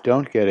something we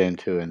don't get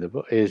into in the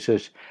book, is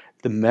just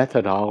the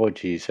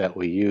methodologies that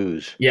we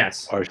use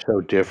are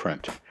so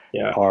different.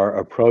 Yeah. Our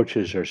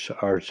approaches are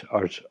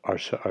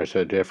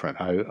so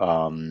different.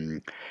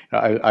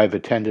 I've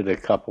attended a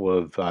couple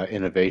of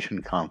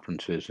innovation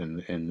conferences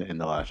in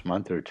the last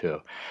month or two,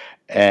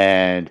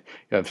 and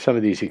you have some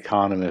of these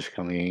economists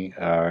coming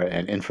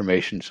and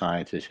information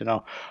scientists.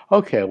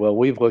 Okay, well,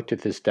 we've looked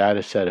at this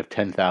data set of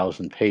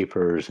 10,000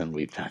 papers, and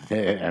we've done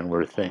it, and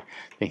we're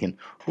thinking,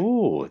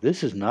 ooh,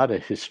 this is not a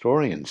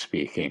historian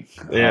speaking.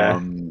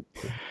 Yeah.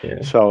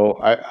 So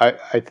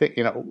I think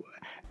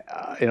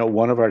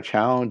one of our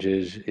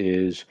challenges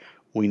is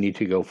we need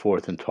to go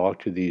forth and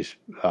talk with these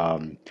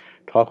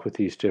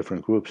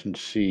different groups and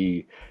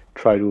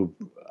try to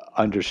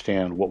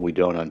understand what we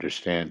don't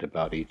understand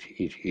about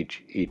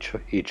each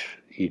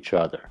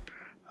other.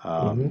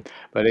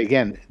 But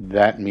again,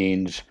 that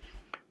means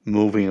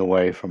moving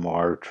away from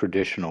our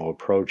traditional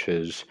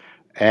approaches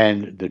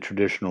and the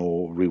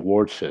traditional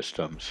reward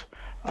systems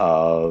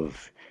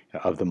of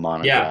the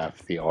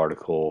monograph, the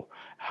article.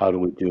 How do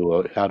we do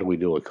a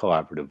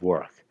collaborative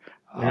work?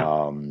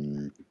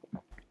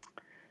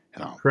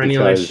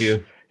 Perennial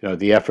issue.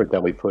 The effort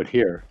that we put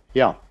here.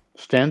 Yeah,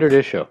 standard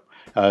issue.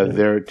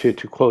 There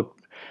to quote,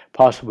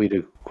 possibly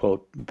to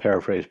quote,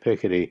 paraphrase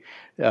Piketty,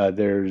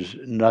 there's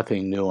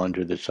nothing new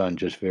under the sun,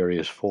 just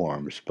various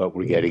forms. But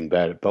we're getting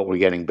better. But we're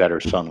getting better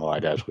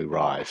sunlight as we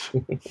rise.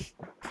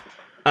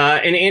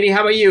 And Andy,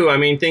 how about you? I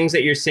mean, things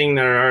that you're seeing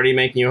that are already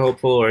making you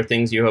hopeful, or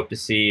things you hope to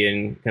see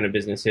in kind of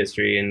business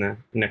history in the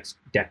next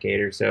decade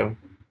or so?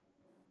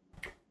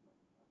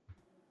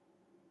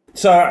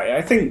 So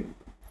I think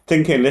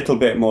thinking a little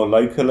bit more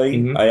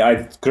locally, I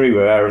agree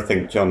with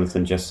everything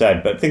Jonathan just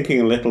said, but thinking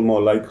a little more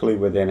locally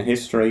within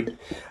history,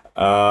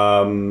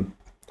 there's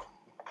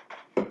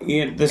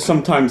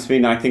sometimes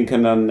been, I think,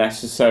 an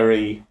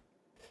unnecessary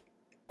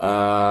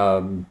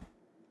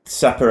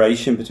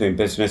separation between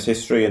business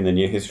history and the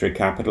new history of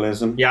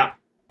capitalism. Yeah.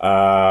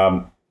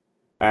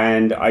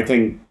 And I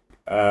think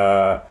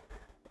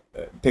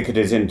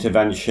Piketty's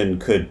intervention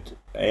could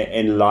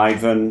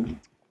enliven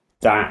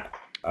that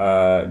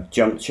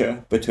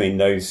juncture between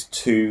those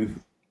two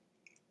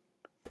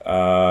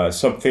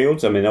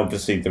subfields. I mean,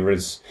 obviously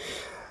there's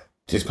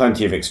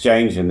plenty of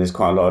exchange and there's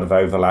quite a lot of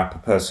overlap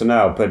of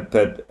personnel, but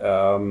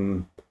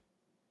there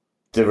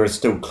is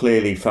still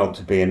clearly felt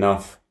to be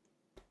enough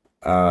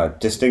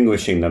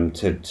distinguishing them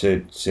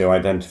to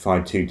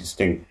identify two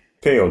distinct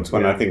fields.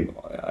 When I think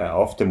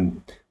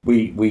often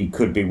we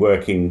could be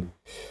working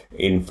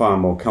in far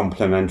more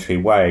complementary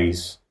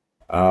ways.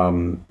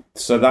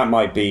 So that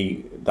might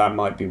be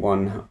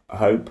one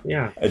hope.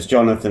 Yeah. As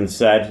Jonathan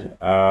said,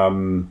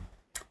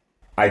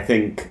 I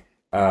think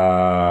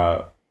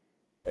and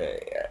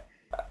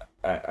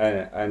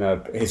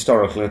a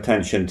historical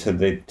attention to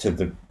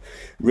the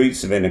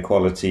roots of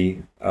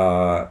inequality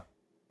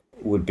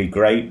would be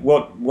great.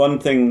 One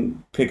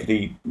thing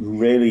Piketty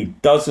really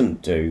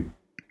doesn't do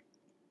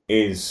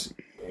is,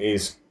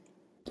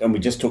 and we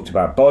just talked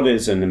about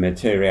bodies and the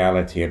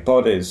materiality of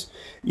bodies.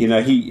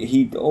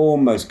 He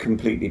almost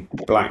completely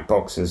black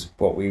boxes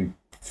what we,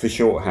 for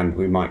shorthand,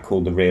 we might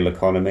call the real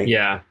economy.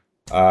 Yeah.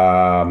 There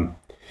are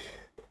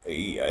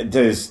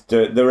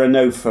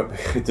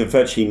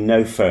virtually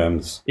no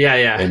firms.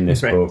 In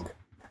this book.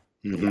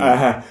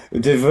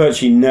 There's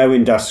virtually no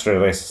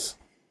industrialists.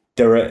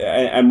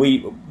 And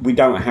we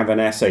don't have an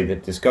essay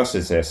that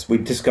discusses this. We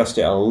discussed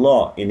it a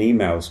lot in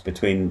emails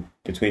between.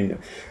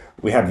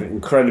 We had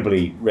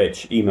incredibly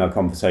rich email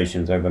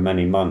conversations over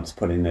many months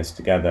putting this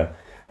together,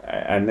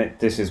 and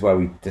this is where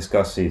we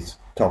discuss this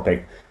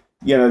topic.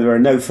 There are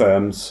no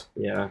firms.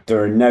 Yeah.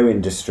 There are no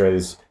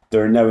industries.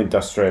 There are no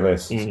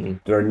industrialists.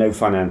 There are no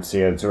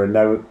financiers. There are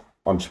no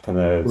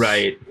entrepreneurs.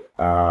 Right.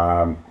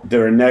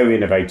 There are no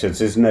innovators.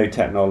 There's no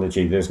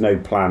technology. There's no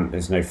plant.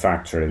 There's no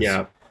factories.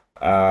 Yeah.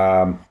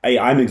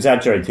 I'm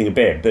exaggerating a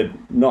bit, but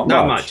not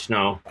much.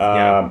 No.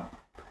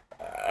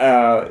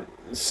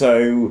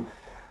 So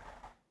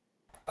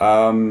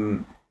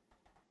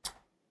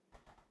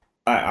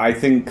I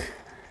think,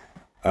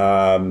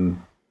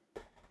 and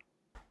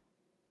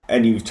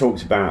you've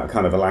talked about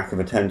kind of a lack of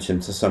attention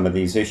to some of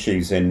these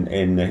issues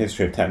in the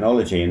history of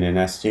technology and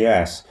in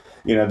STS.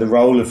 You know, the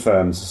role of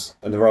firms,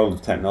 the role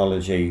of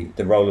technology,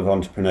 the role of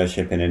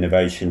entrepreneurship and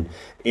innovation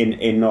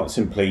in not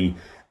simply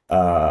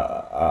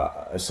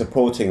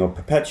supporting or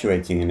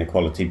perpetuating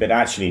inequality, but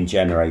actually in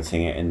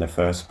generating it in the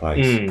first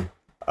place.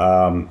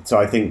 So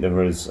I think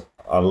there is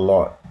a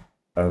lot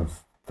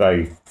of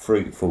very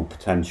fruitful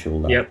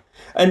potential there. Yep.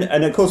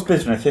 And of course,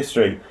 business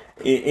history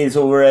is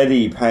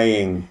already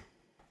paying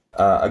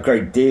a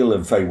great deal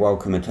of very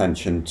welcome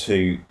attention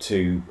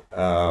to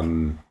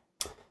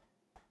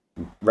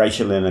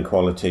racial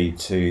inequality,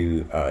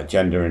 to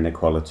gender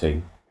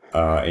inequality,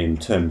 in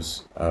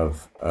terms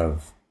of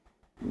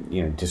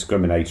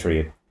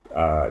discriminatory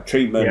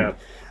treatment,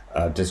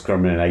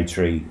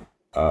 discriminatory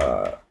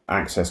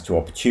access to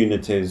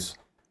opportunities,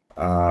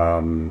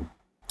 a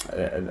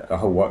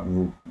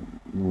whole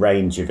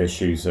range of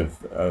issues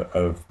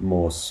of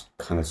more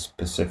kind of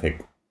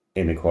specific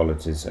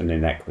inequalities and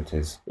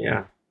inequities.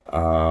 Yeah.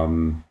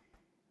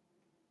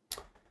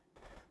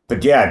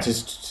 But yeah,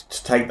 just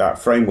to take that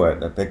framework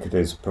that Piketty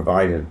has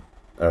provided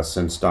us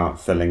and start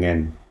filling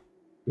in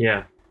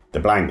the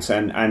blanks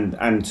and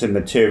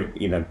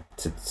to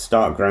to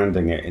start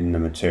grounding it in the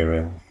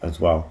material as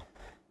well.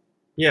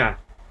 Yeah.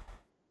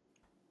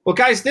 Well,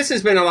 guys, this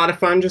has been a lot of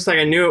fun, just like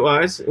I knew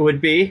it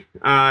would be.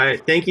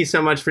 Thank you so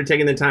much for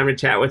taking the time to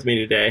chat with me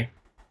today.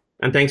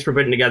 And thanks for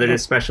putting together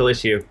this special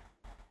issue.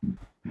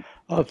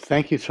 Oh,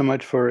 thank you so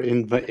much for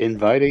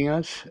inviting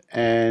us.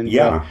 And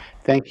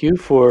thank you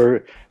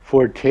for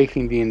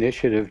taking the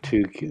initiative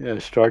to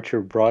start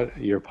your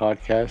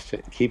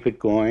podcast, keep it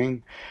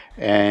going,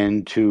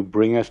 and to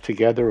bring us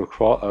together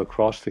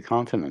across the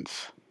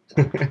continents.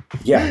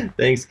 Yeah.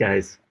 Thanks,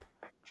 guys.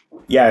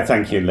 Yeah,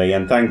 thank you, Lee.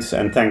 And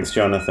thanks,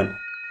 Jonathan.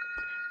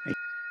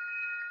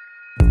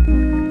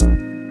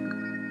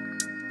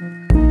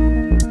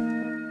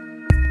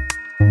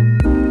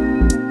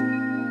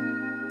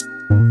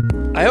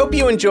 I hope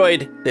you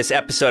enjoyed this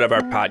episode of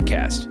our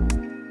podcast.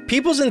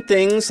 Peoples and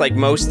things, like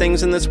most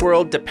things in this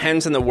world,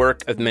 depends on the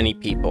work of many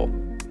people.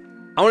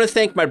 I want to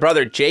thank my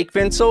brother Jake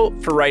Vinsel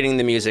for writing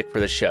the music for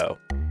the show.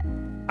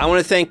 I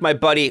want to thank my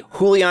buddy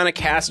Juliana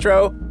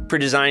Castro for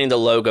designing the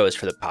logos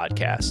for the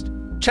podcast.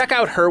 Check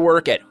out her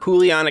work at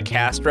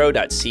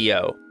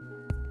julianacastro.co.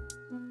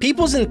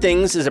 Peoples and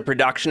Things is a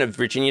production of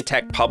Virginia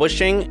Tech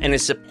Publishing and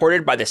is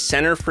supported by the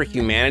Center for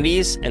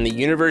Humanities and the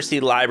University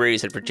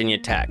Libraries at Virginia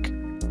Tech.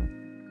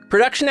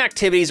 Production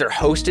activities are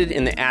hosted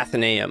in the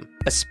Athenaeum,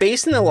 a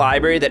space in the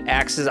library that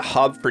acts as a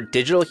hub for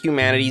digital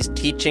humanities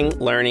teaching,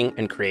 learning,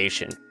 and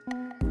creation.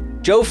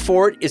 Joe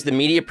Fort is the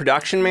media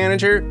production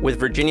manager with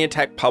Virginia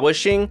Tech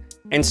Publishing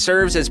and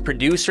serves as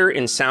producer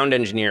and sound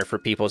engineer for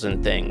Peoples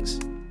and Things.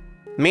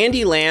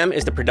 Mandy Lamb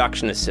is the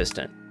production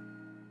assistant.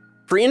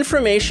 For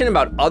information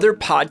about other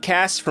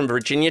podcasts from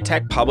Virginia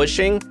Tech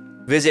Publishing,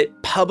 visit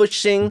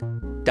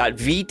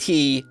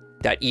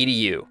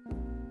publishing.vt.edu.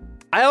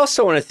 I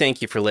also want to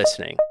thank you for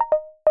listening.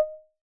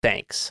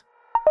 Thanks.